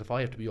scenarios. Whereas if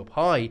I have to be up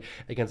high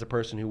against a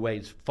person who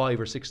weighs 5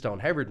 or 6 stone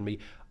heavier than me,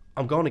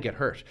 I'm going to get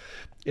hurt.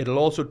 It'll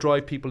also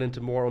drive people into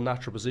more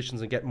unnatural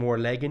positions and get more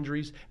leg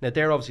injuries. Now,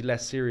 they're obviously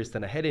less serious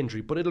than a head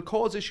injury, but it'll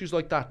cause issues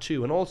like that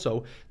too. And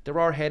also,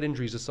 there are head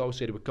injuries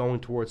associated with going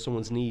towards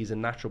someone's knees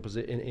and natural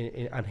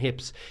and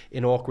hips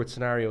in awkward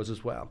scenarios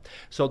as well.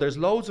 So there's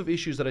loads of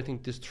issues that I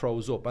think this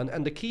throws up.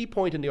 And the key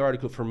point in the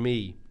article for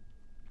me,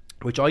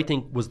 which I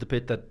think was the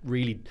bit that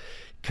really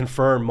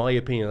confirmed my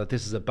opinion that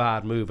this is a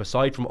bad move,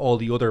 aside from all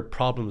the other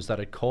problems that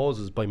it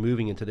causes by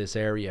moving into this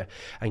area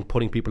and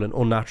putting people in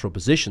unnatural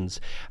positions.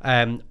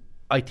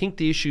 I think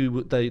the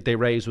issue they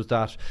raised was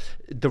that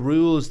the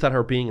rules that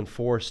are being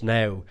enforced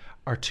now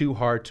are too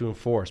hard to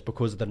enforce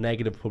because of the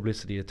negative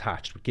publicity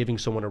attached, giving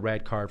someone a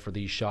red card for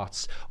these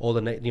shots. All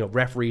the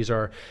referees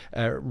are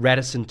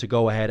reticent to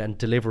go ahead and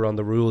deliver on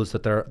the rules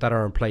that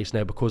are in place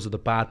now because of the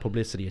bad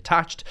publicity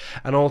attached.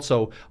 And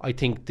also, I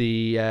think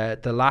the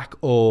lack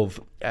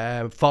of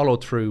follow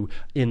through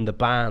in the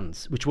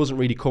bans, which wasn't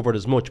really covered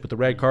as much, but the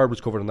red card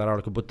was covered in that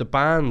article. But the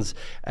bans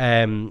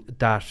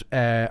that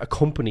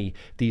accompany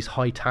these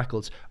high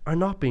tackles are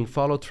not being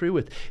followed through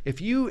with. If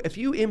you're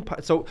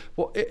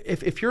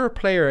a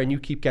player and you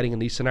keep getting in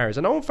these scenarios,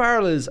 and Owen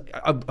Farrell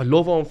I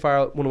love Owen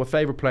Farrell, one of my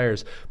favourite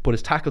players, but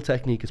his tackle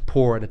technique is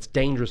poor and it's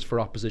dangerous for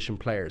opposition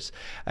players.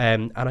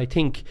 And I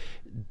think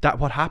that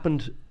what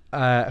happened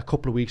a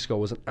couple of weeks ago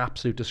was an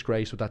absolute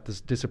disgrace with that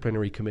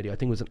disciplinary committee. I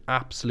think it was an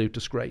absolute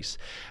disgrace.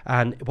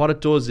 And what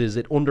it does is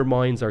it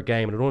undermines our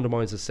game and it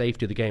undermines the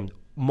safety of the game.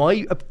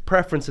 My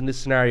preference in this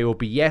scenario would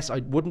be, yes, I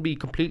wouldn't be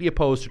completely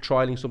opposed to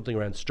trialling something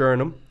around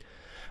sternum.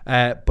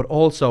 But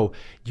also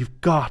you've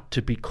got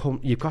to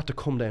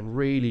come down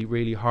really,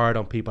 really hard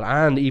on people,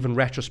 and even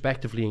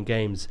retrospectively in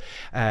games,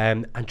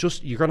 and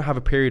just you're going to have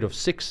a period of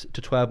 6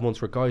 to 12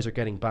 months where guys are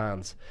getting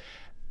bans.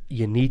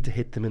 You need to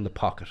hit them in the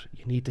pocket.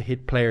 You need to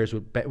hit players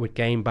with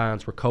game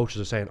bans where coaches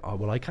are saying, oh,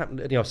 well, I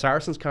can't,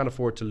 Saracens can't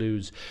afford to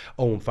lose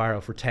Owen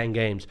Farrell for 10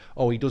 games.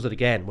 Oh, he does it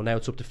again. Well, now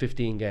it's up to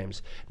 15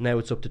 games. Now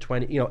it's up to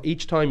 20.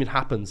 Each time it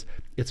happens,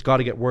 it's got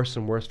to get worse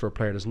and worse for a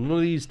player. There's none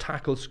of these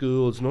tackle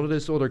schools, none of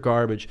this other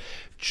garbage.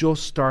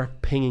 Just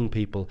start pinging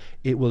people.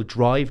 It will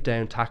drive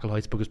down tackle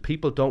heights because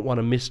people don't want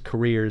to miss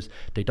careers.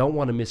 They don't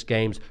want to miss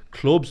games.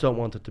 Clubs don't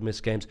want them to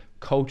miss games.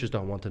 Coaches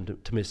don't want them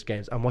to miss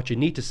games. And what you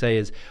need to say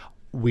is,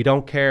 we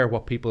don't care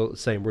what people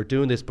say. We're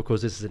doing this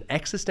because this is an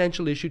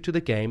existential issue to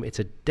the game. It's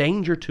a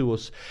danger to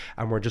us,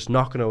 and we're just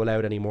not going to allow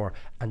it anymore.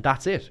 And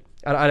that's it.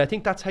 And I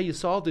think that's how you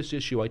solve this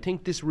issue. I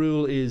think this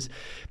rule is,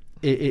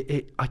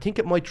 I think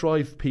it might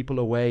drive people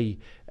away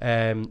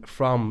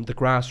from the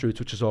grassroots,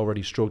 which is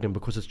already struggling,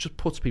 because it just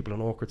puts people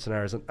in awkward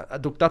scenarios. And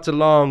look, that's a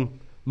long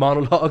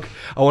monologue.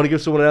 I want to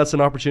give someone else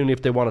an opportunity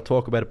if they want to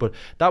talk about it, but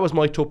that was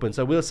my tuppence.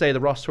 I will say the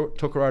Ross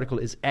Tucker article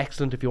is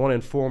excellent if you want to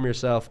inform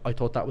yourself. I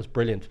thought that was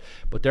brilliant,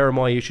 but there are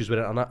my issues with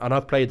it, and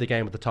I've played the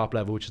game at the top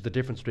level, which is the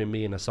difference between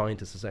me and a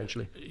scientist,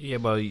 essentially. Yeah,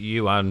 well,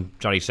 you and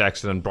Johnny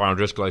Sexton and Brian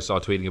O'Driscoll I saw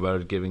tweeting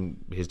about it, giving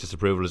his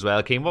disapproval as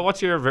well. Keane, well,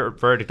 what's your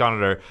verdict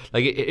on it? Or,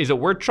 like, is it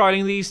worth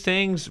trialling these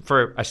things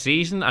for a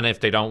season, and if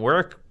they don't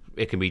work,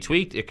 it can be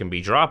tweaked, it can be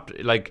dropped?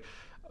 Like,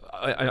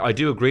 I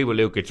do agree with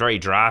Luke, it's very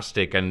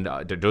drastic, and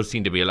there does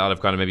seem to be a lot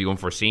of kind of maybe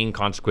unforeseen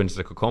consequences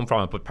that could come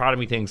from it, but part of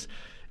me thinks,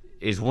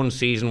 is one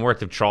season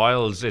worth of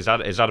trials, is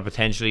that a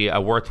potentially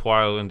a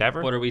worthwhile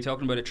endeavour? But are we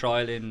talking about a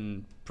trial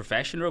in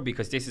professional rugby?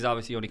 Because this is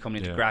obviously only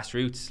coming into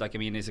grassroots. Like, I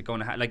mean, is it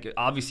going to like,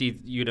 obviously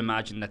you'd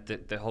imagine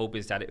that the hope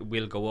is that it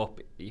will go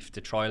up if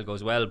the trial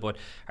goes well, but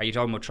are you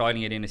talking about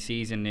trialling it in a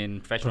season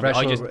in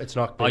professional? It's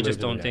not. I just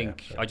don't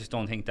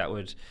think that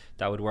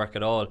would work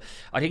at all.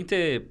 I think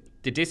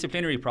the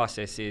disciplinary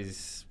process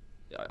is,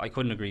 I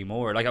couldn't agree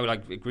more. Like, I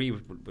would agree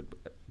with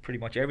pretty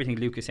much everything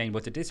Luke is saying,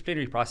 but the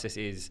disciplinary process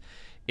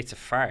it's a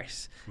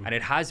farce, and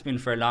it has been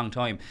for a long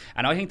time.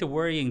 And I think the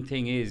worrying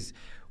thing is,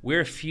 we're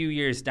a few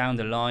years down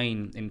the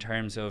line in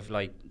terms of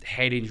like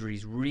head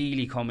injuries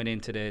really coming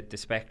into the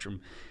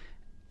spectrum,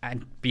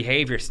 and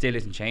behaviour still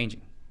isn't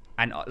changing.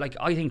 And like,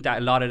 I think that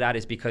a lot of that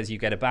is because you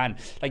get a ban.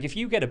 Like, if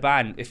you get a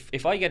ban,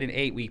 if I get an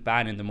 8-week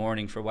ban in the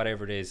morning for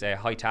whatever it is, a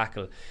high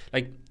tackle,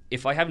 like,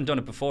 if I haven't done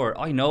it before,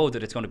 I know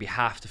that it's going to be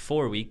half to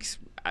 4 weeks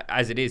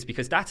as it is,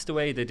 because that's the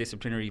way the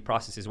disciplinary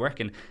process is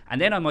working. And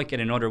then I might get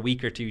another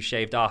week or two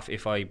shaved off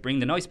if I bring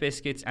the nice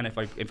biscuits and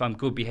if I'm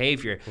good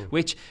behaviour.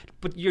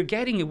 But you're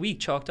getting a week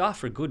chalked off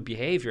for good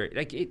behaviour.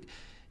 Like,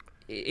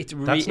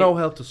 that's no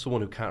help to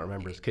someone who can't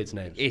remember his kids'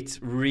 names.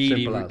 It's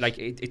really like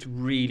it's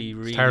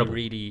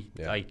really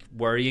like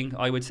worrying.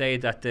 I would say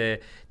that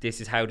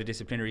this is how the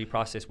disciplinary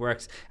process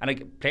works, and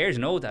like, players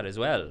know that as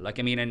well. Like,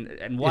 I mean,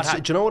 and what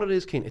do you know what it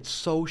is, Keane? It's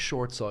so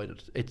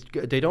short-sighted.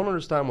 They don't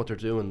understand what they're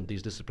doing.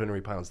 These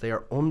disciplinary panels, they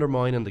are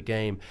undermining the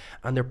game,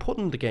 and they're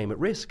putting the game at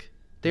risk.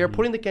 They are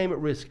putting the game at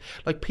risk.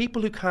 Like,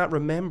 people who can't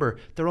remember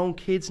their own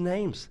kids'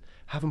 names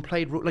haven't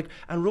played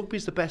and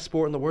rugby's the best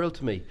sport in the world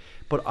to me,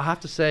 but I have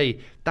to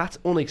say that's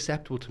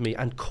unacceptable to me.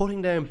 And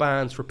cutting down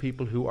bans for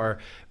people who are,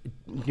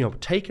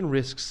 taking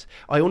risks.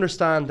 I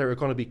understand there are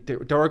going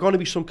to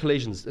be some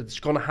collisions. It's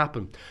going to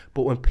happen,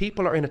 but when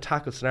people are in a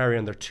tackle scenario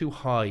and they're too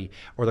high,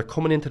 or they're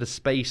coming into the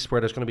space where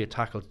there's going to be a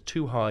tackle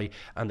too high,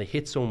 and they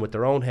hit someone with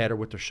their own head or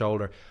with their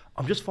shoulder,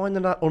 I'm just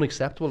finding that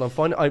unacceptable.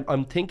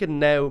 I'm thinking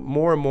now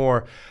more and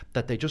more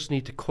that they just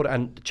need to cut it,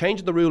 and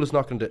changing the rule is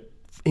not going to.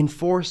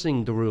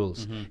 Enforcing the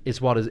rules is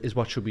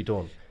what should be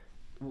done.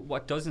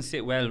 What doesn't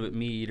sit well with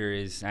me either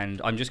is, and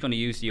I'm just going to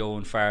use the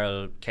Owen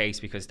Farrell case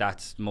because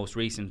that's most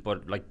recent,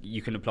 but like,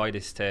 you can apply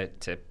this to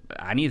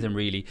any of them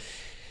really.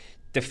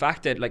 The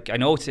fact that, like, I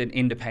know it's an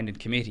independent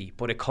committee,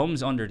 but it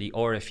comes under the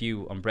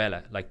RFU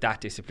umbrella, like that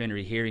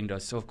disciplinary hearing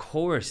does. So of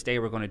course they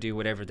were going to do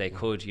whatever they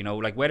could,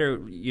 like whether,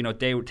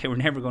 they were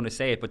never going to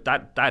say it, but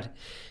that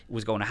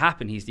was going to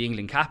happen. He's the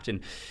England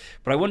captain.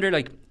 But I wonder,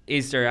 like,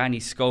 is there any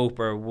scope,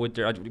 or would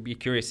there? I'd be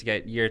curious to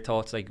get your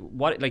thoughts.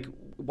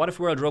 What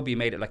if World Rugby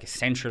made it like a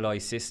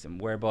centralised system,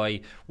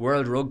 whereby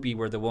World Rugby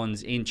were the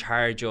ones in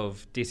charge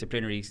of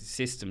disciplinary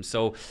systems?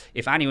 So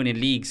if anyone in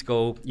leagues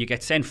go, you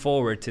get sent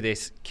forward to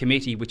this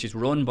committee which is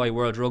run by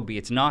World Rugby.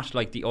 It's not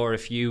like the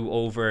RFU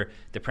over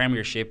the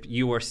Premiership.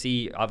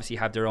 URC obviously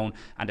have their own,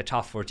 and the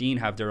top 14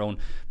 have their own.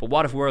 But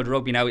what if World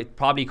Rugby now, it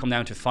probably come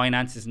down to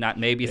finances and that,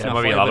 maybe it's not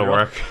might be a lot of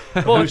work.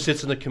 Who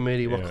sits in the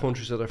committee, what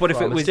countries are there but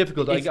from? if it was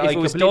difficult. if it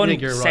was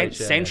done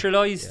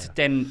centralised,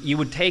 then you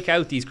would take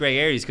out these grey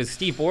areas, because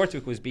Steve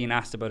Borthwick was being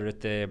asked about it at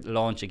the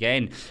launch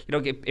again.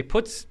 It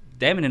puts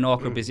them in an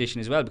awkward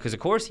position as well, because of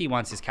course he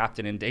wants his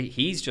captain and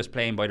he's just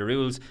playing by the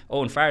rules.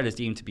 Owen Farrell is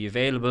deemed to be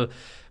available,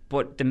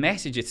 but the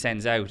message it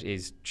sends out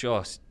is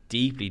just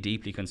deeply,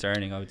 deeply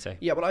concerning, I would say.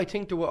 Yeah, but I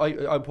think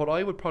what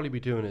I would probably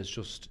be doing is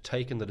just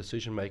taking the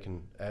decision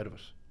making out of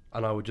it,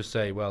 and I would just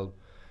say, well,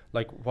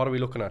 like, what are we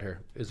looking at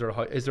here? Is there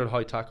a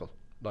high tackle?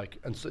 Like,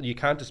 and so you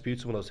can't dispute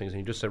some of those things, and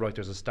you just say, right,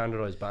 there's a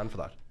standardised ban for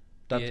that.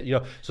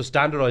 So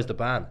standardise the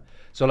ban.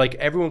 So like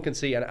everyone can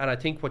see, and I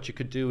think what you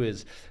could do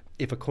is,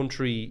 if a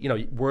country,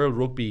 World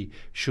Rugby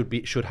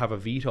should have a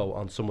veto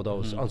on some of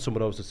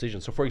those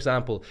decisions. So for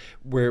example,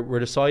 we're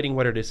deciding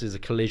whether this is a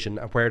collision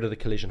and where did the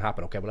collision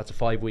happen. Okay, well that's a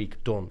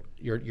 5-week done.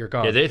 You're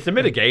gone. Yeah, it's the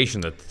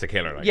mitigation that's the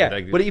killer.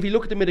 But if you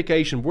look at the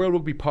mitigation, World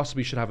Rugby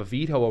possibly should have a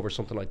veto over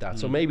something like that.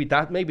 So maybe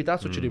that's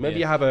what you do. Maybe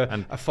you have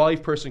a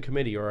 5-person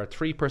committee or a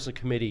 3-person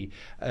committee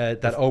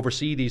that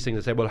oversee these things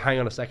and say, well, hang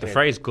on a second. The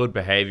phrase "good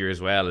behaviour" as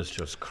well is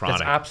just chronic.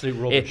 That's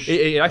absolute rubbish.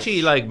 It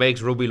actually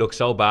makes rugby look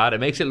so bad. It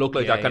makes it look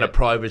like that kind of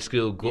private school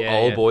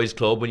all boys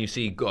club when you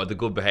see the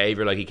good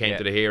behaviour. Like, he came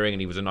to the hearing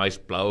and he was a nice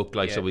bloke.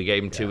 So we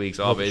gave him 2 weeks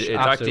off. It's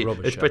actually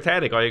rubbish, it's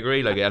pathetic. I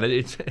agree. And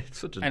it's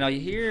such a. And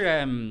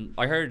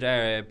I heard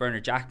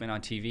Bernard Jackman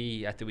on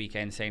TV at the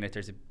weekend saying that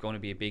there's going to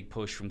be a big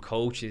push from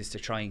coaches to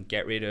try and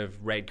get rid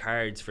of red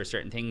cards for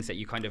certain things that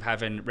you kind of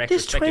have in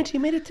retrospective. This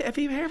 20-minute, have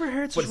you ever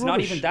heard? But it's not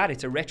even that.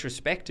 It's a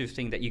retrospective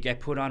thing that you get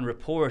put on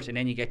report and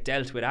then you get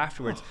dealt with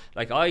afterwards.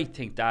 I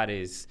think that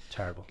is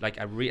terrible.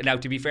 Now,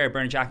 to be fair,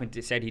 Bernard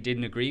Jackman said he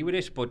didn't agree with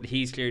it, but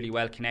he's clearly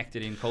well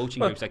connected in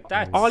coaching groups like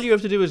that. All you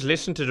have to do is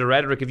listen to the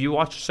rhetoric. If you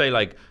watch, say,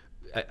 like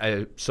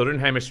a Southern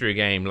Hemisphere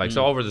game,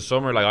 so over the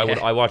summer,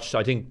 I watched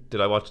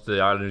the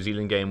Ireland New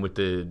Zealand game with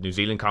the New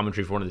Zealand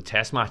commentary for one of the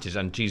test matches,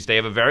 and geez, they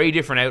have a very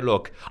different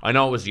outlook. I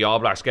know it was the All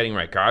Blacks getting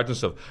red cards and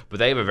stuff, but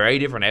they have a very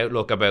different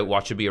outlook about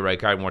what should be a red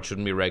card and what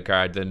shouldn't be a red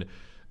card than.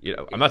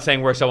 I'm not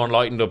saying we're so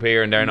enlightened up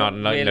here and they're not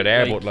enlightened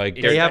there, but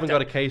they haven't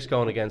got a case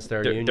going against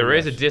their union. There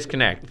is a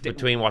disconnect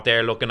between what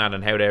they're looking at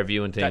and how they're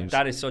viewing things.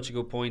 That is such a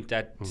good point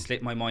that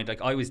slipped my mind.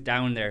 I was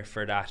down there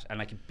for that,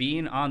 and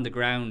being on the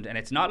ground, and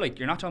it's not like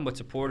you're not talking about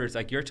supporters.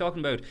 You're talking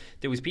about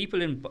there was people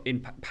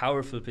in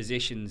powerful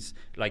positions,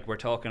 like we're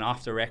talking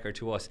off the record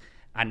to us.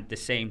 And the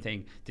same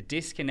thing, the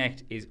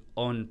disconnect is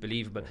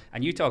unbelievable.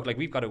 And you talk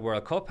we've got a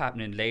World Cup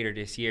happening later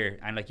this year,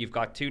 and you've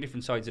got 2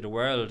 different sides of the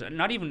world, and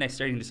not even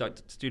necessarily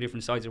 2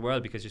 different sides of the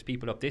world, because there's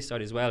people up this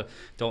side as well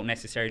don't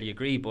necessarily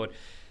agree, but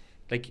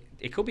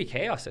it could be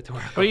chaos at the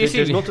World Cup.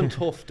 There's nothing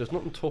tough. There's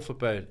nothing tough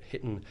about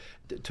hitting.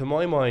 To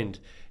my mind,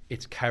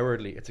 it's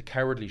cowardly. It's a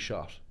cowardly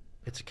shot.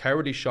 It's a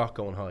cowardly shot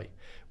going high.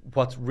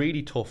 What's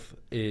really tough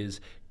is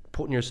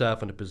putting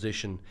yourself in a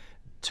position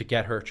to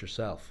get hurt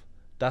yourself.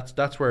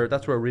 That's where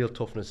real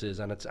toughness is,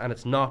 and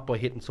it's not by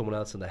hitting someone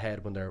else in the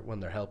head when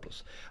they're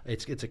helpless.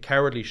 It's a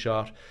cowardly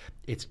shot.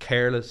 It's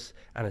careless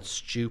and it's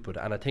stupid.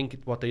 And I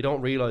think what they don't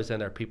realise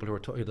then are people who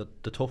are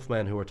the tough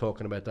men who are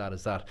talking about that,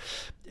 is that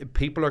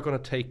people are going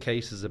to take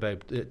cases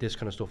about this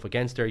kind of stuff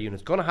against their unit.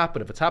 It's going to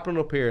happen. If it's happening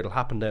up here, it'll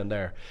happen down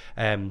there.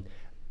 And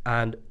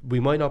we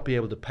might not be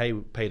able to pay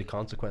the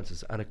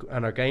consequences, and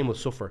our game will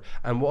suffer.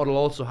 And what will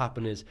also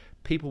happen is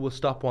people will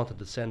stop wanting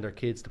to send their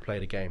kids to play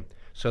the game.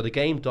 So the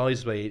game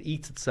dies away. It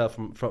eats itself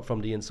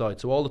from the inside.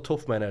 So all the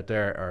tough men out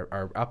there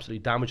are absolutely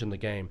damaging the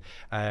game.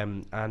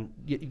 And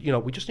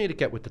we just need to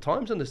get with the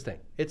times on this thing.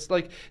 It's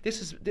like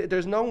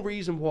there's no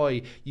reason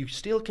why you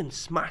still can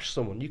smash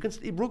someone.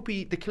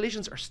 Rugby, the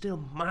collisions are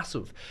still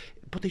massive,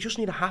 but they just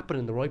need to happen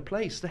in the right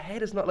place. The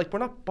head is not we're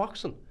not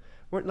boxing.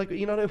 We're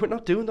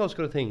not doing those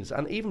kind of things.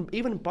 And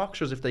even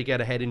boxers, if they get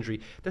a head injury,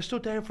 they're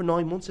stood down for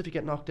 9 months if you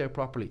get knocked out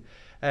properly.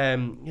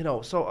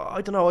 So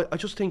I don't know. I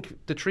just think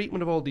the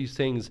treatment of all these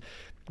things,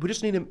 we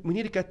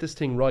need to get this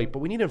thing right, but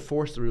we need to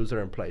enforce the rules that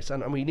are in place,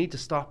 and we need to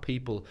stop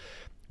people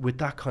with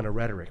that kind of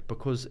rhetoric,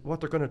 because what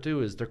they're going to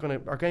do is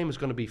our game is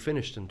going to be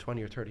finished in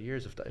 20 or 30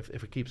 years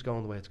if it keeps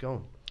going the way it's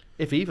going,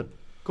 if even.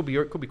 Could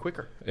be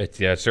quicker. It's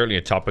certainly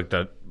a topic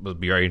that will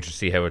be very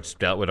interesting to see how it's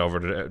dealt with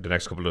over the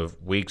next couple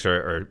of weeks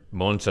or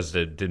months as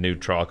the new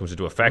trial comes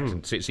into effect,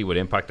 and see what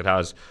impact it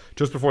has.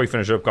 Just before we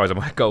finish up, guys, I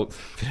might go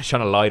finish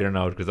on a lighter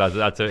note, because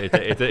it's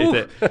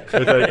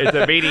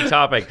a meaty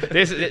topic.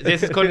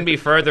 This couldn't be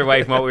further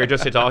away from what we were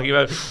just talking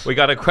about. We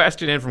got a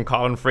question in from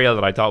Colin Friel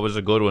that I thought was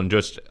a good one,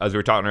 just as we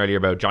were talking earlier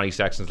about Johnny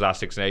Sexton's last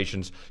Six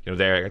Nations.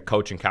 Their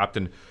coach and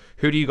captain.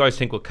 Who do you guys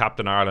think will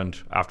captain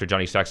Ireland after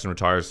Johnny Sexton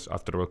retires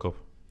after the World Cup?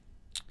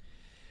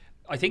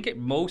 I think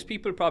most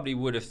people probably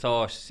would have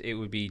thought it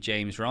would be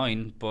James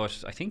Ryan,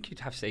 but I think you'd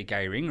have to say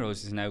Gary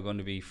Ringrose is now going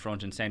to be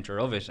front and centre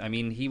of it. I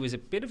mean, he was a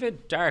bit of a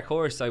dark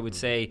horse, I would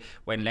say,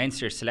 when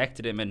Leinster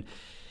selected him, and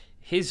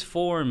his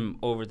form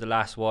over the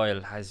last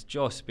while has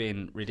just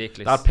been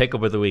ridiculous. That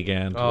pick-up of the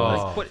weekend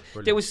but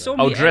there was so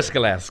many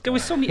O'Driscoll-esque. There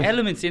was so many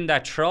elements in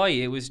that try.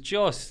 It was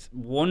just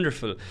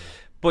wonderful.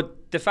 But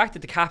the fact that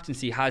the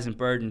captaincy hasn't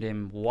burdened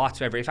him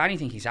whatsoever, if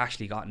anything, he's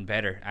actually gotten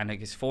better, and like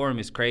his form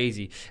is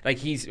crazy. Like,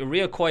 he's a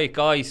real quiet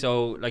guy,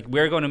 so like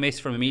we're going to miss,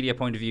 from a media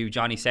point of view,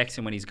 Johnny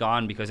Sexton when he's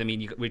gone, because I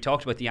mean we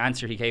talked about the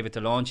answer he gave at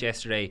the launch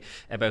yesterday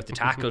about the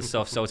tackle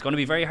stuff, so it's going to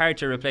be very hard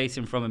to replace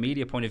him from a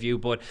media point of view.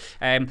 But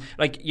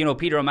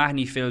Peter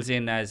O'Mahony fills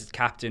in as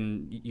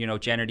captain,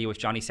 generally with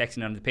Johnny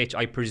Sexton on the pitch.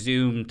 I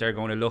presume they're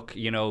going to look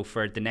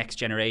for the next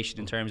generation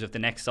in terms of the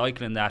next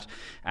cycle in that,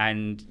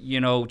 and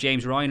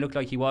James Ryan looked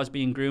like he was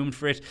being groomed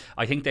for it.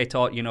 I think they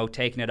thought,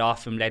 taking it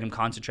off him, let him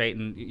concentrate,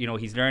 and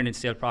he's learning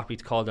still properly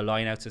to call the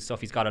lineouts and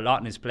stuff. He's got a lot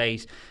on his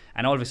plate,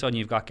 and all of a sudden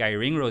you've got Gary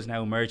Ringrose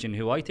now emerging,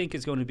 who I think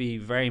is going to be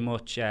very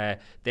much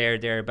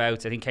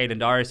thereabouts. I think Caelan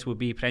Doris would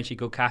be potentially a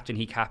good captain.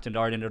 He captained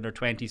Ireland under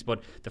 20s,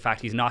 but the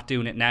fact he's not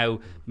doing it now,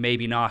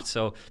 maybe not.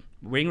 So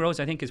Ringrose,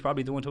 I think, is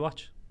probably the one to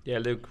watch. Yeah,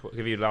 Luke, I'll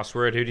give you the last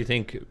word. Who do you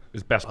think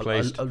is best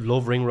placed? I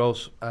love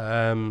Ringrose.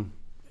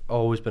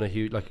 Always been a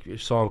huge,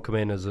 saw him come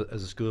in as a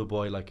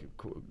schoolboy, like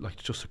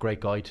just a great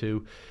guy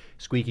too,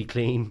 squeaky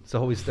clean.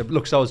 So is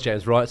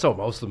James Ryan. So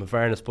most of them, in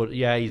fairness, but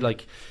yeah, he's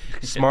like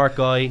smart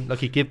guy. Like,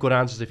 he'd give good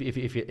answers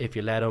if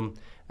you let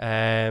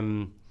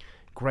him.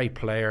 Great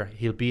player.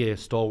 He'll be a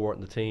stalwart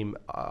in the team.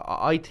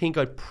 I think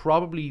I'd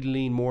probably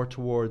lean more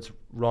towards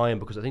Ryan,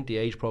 because I think the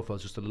age profile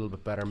is just a little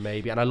bit better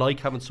maybe, and I like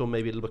having some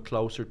maybe a little bit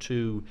closer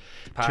to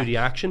the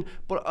action,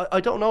 but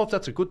I don't know if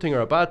that's a good thing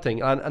or a bad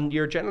thing, and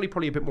you're generally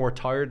probably a bit more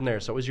tired in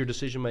there, so as your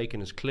decision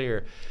making is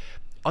clear.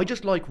 I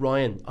just like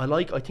Ryan.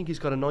 I think he's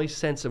got a nice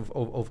sense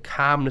of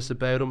calmness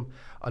about him.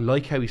 I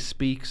like how he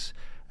speaks.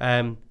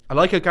 I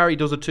like how Gary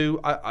does it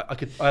too.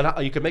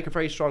 You could make a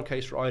very strong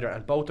case for either,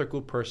 and both are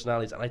good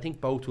personalities, and I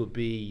think both will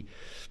be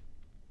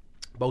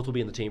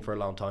in the team for a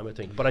long time, I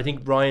think. But I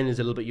think Ryan is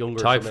a little bit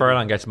younger. Tyke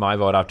Furlong gets my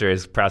vote after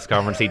his press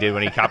conference he did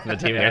when he captained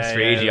the team against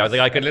Fiji. I was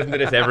like, I could listen to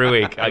this every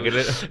week.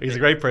 He's a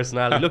great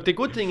personality. Look, the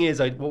good thing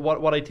is,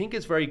 what I think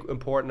is very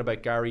important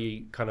about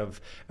Gary kind of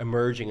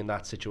emerging in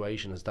that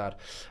situation is that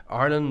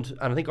Ireland,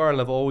 and I think Ireland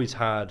have always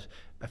had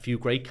a few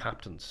great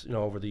captains,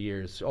 over the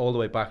years, all the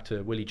way back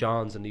to Willie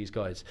Johns and these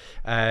guys.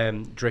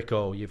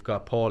 Dricko, you've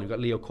got Paul, you've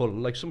got Leo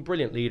Cullen, like some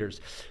brilliant leaders.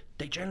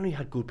 They generally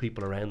had good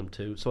people around them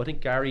too. So I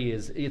think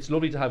it's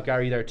lovely to have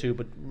Gary there too,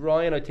 but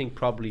Ryan, I think,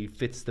 probably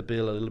fits the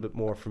bill a little bit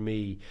more for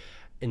me,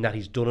 in that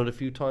he's done it a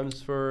few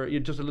times for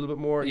just a little bit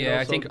more. Yeah,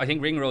 I think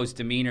Ringrose's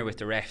demeanour with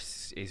the refs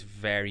is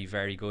very,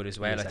 very good as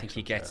well. I think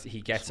he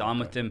gets on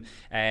with them,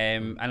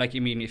 and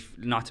if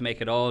not to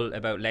make it all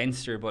about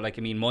Leinster, but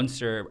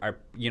Munster are,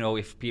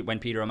 when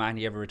Peter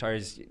O'Mahony ever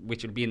retires,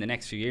 which will be in the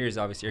next few years,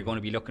 obviously, are going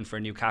to be looking for a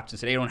new captain,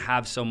 so they don't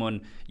have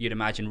someone you'd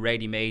imagine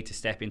ready-made to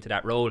step into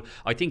that role.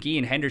 I think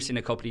Ian Henderson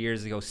a couple of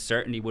years ago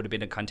certainly would have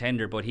been a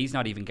contender, but he's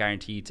not even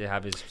guaranteed to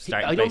have his starting place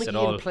at all. I don't think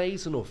Ian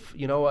plays enough.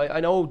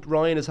 I know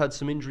Ryan has had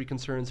some injury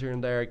concerns here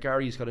and there.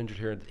 Gary's got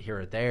injured here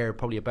or there,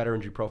 probably a better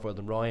injury profile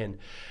than Ryan.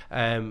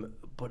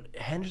 But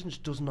Henderson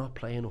just does not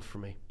play enough for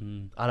me,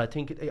 and I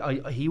think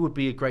he would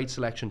be a great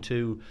selection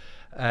too.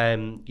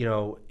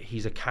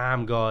 He's a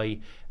calm guy,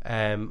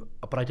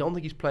 but I don't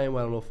think he's playing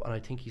well enough, and I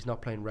think he's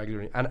not playing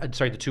regularly. And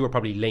sorry, the two are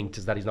probably linked,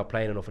 is that he's not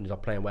playing enough and he's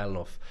not playing well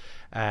enough.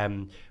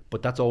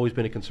 But that's always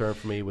been a concern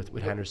for me with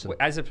Henderson.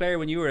 As a player,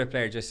 when you were a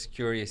player, just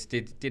curious,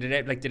 did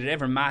it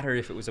ever matter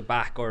if it was a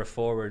back or a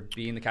forward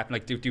being the captain?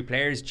 Like, do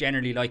players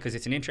generally because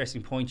it's an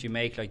interesting point you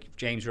make, like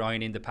James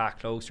Ryan in the pack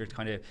closer to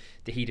kind of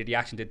the heat of the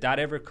action. Did that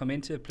ever come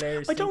into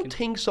players? I don't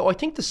think so. I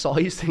think the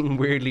size thing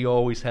weirdly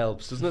always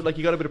helps, doesn't it? Like,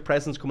 you got a bit of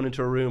presence coming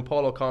into a room.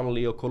 Paul O'Connell,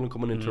 Leo Cullen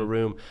coming into a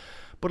room,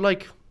 but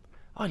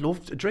I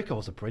loved Dricko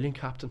was a brilliant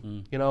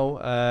captain.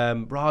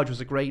 Raj was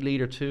a great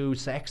leader too.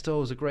 Sexto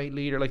was a great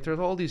leader. Like, there's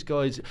all these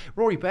guys.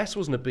 Rory Best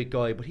wasn't a big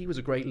guy, but he was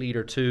a great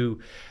leader too.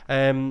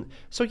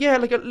 So yeah,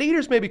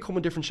 leaders maybe come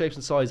in different shapes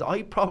and sizes.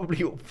 I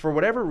probably, for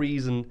whatever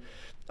reason,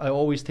 I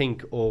always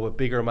think, a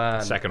bigger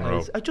man. Second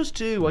row. I just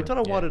do. I don't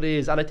know what it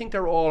is. And I think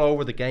they're all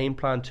over the game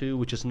plan too,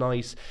 which is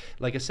nice.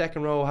 Like, a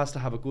second row has to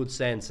have a good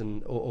sense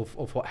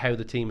of how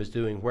the team is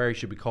doing, where he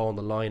should be calling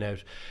the line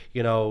out.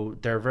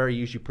 They're very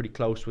usually pretty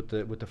close with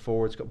the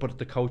forwards, but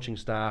the coaching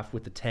staff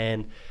with the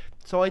 10.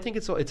 So I think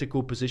it's a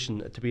good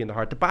position to be in the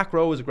heart. The back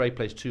row is a great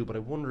place too, but I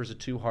wonder, is it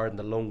too hard in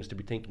the lungs to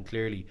be thinking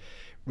clearly?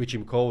 Richie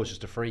McCaw is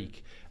just a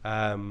freak.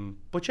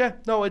 But yeah,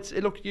 no,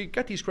 look, you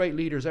get these great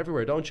leaders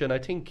everywhere, don't you? And I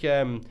think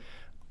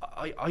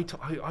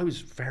I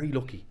was very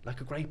lucky,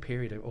 like a great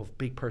period of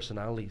big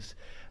personalities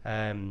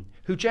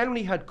who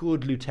generally had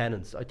good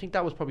lieutenants. I think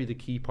that was probably the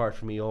key part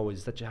for me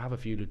always, that you have a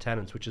few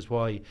lieutenants, which is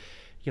why,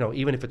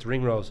 even if it's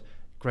Ringrose,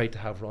 great to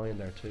have Ryan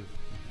there too.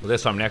 Well,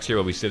 this time next year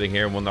we'll be sitting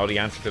here and we'll know the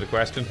answer to the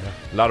question.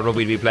 A lot of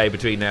rugby to be played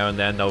between now and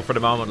then, though. For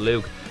the moment,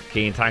 Luke,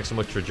 Keane, thanks so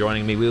much for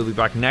joining me. We'll be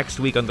back next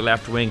week on the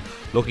left wing,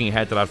 looking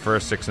ahead to that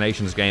first Six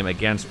Nations game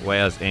against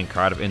Wales in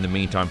Cardiff. In the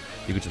meantime,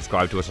 you can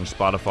subscribe to us on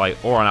Spotify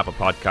or on Apple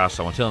Podcasts.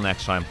 So until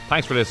next time,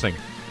 thanks for listening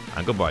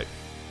and goodbye.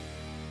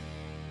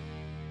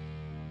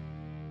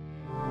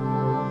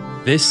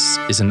 This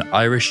is an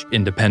Irish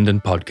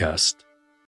Independent podcast.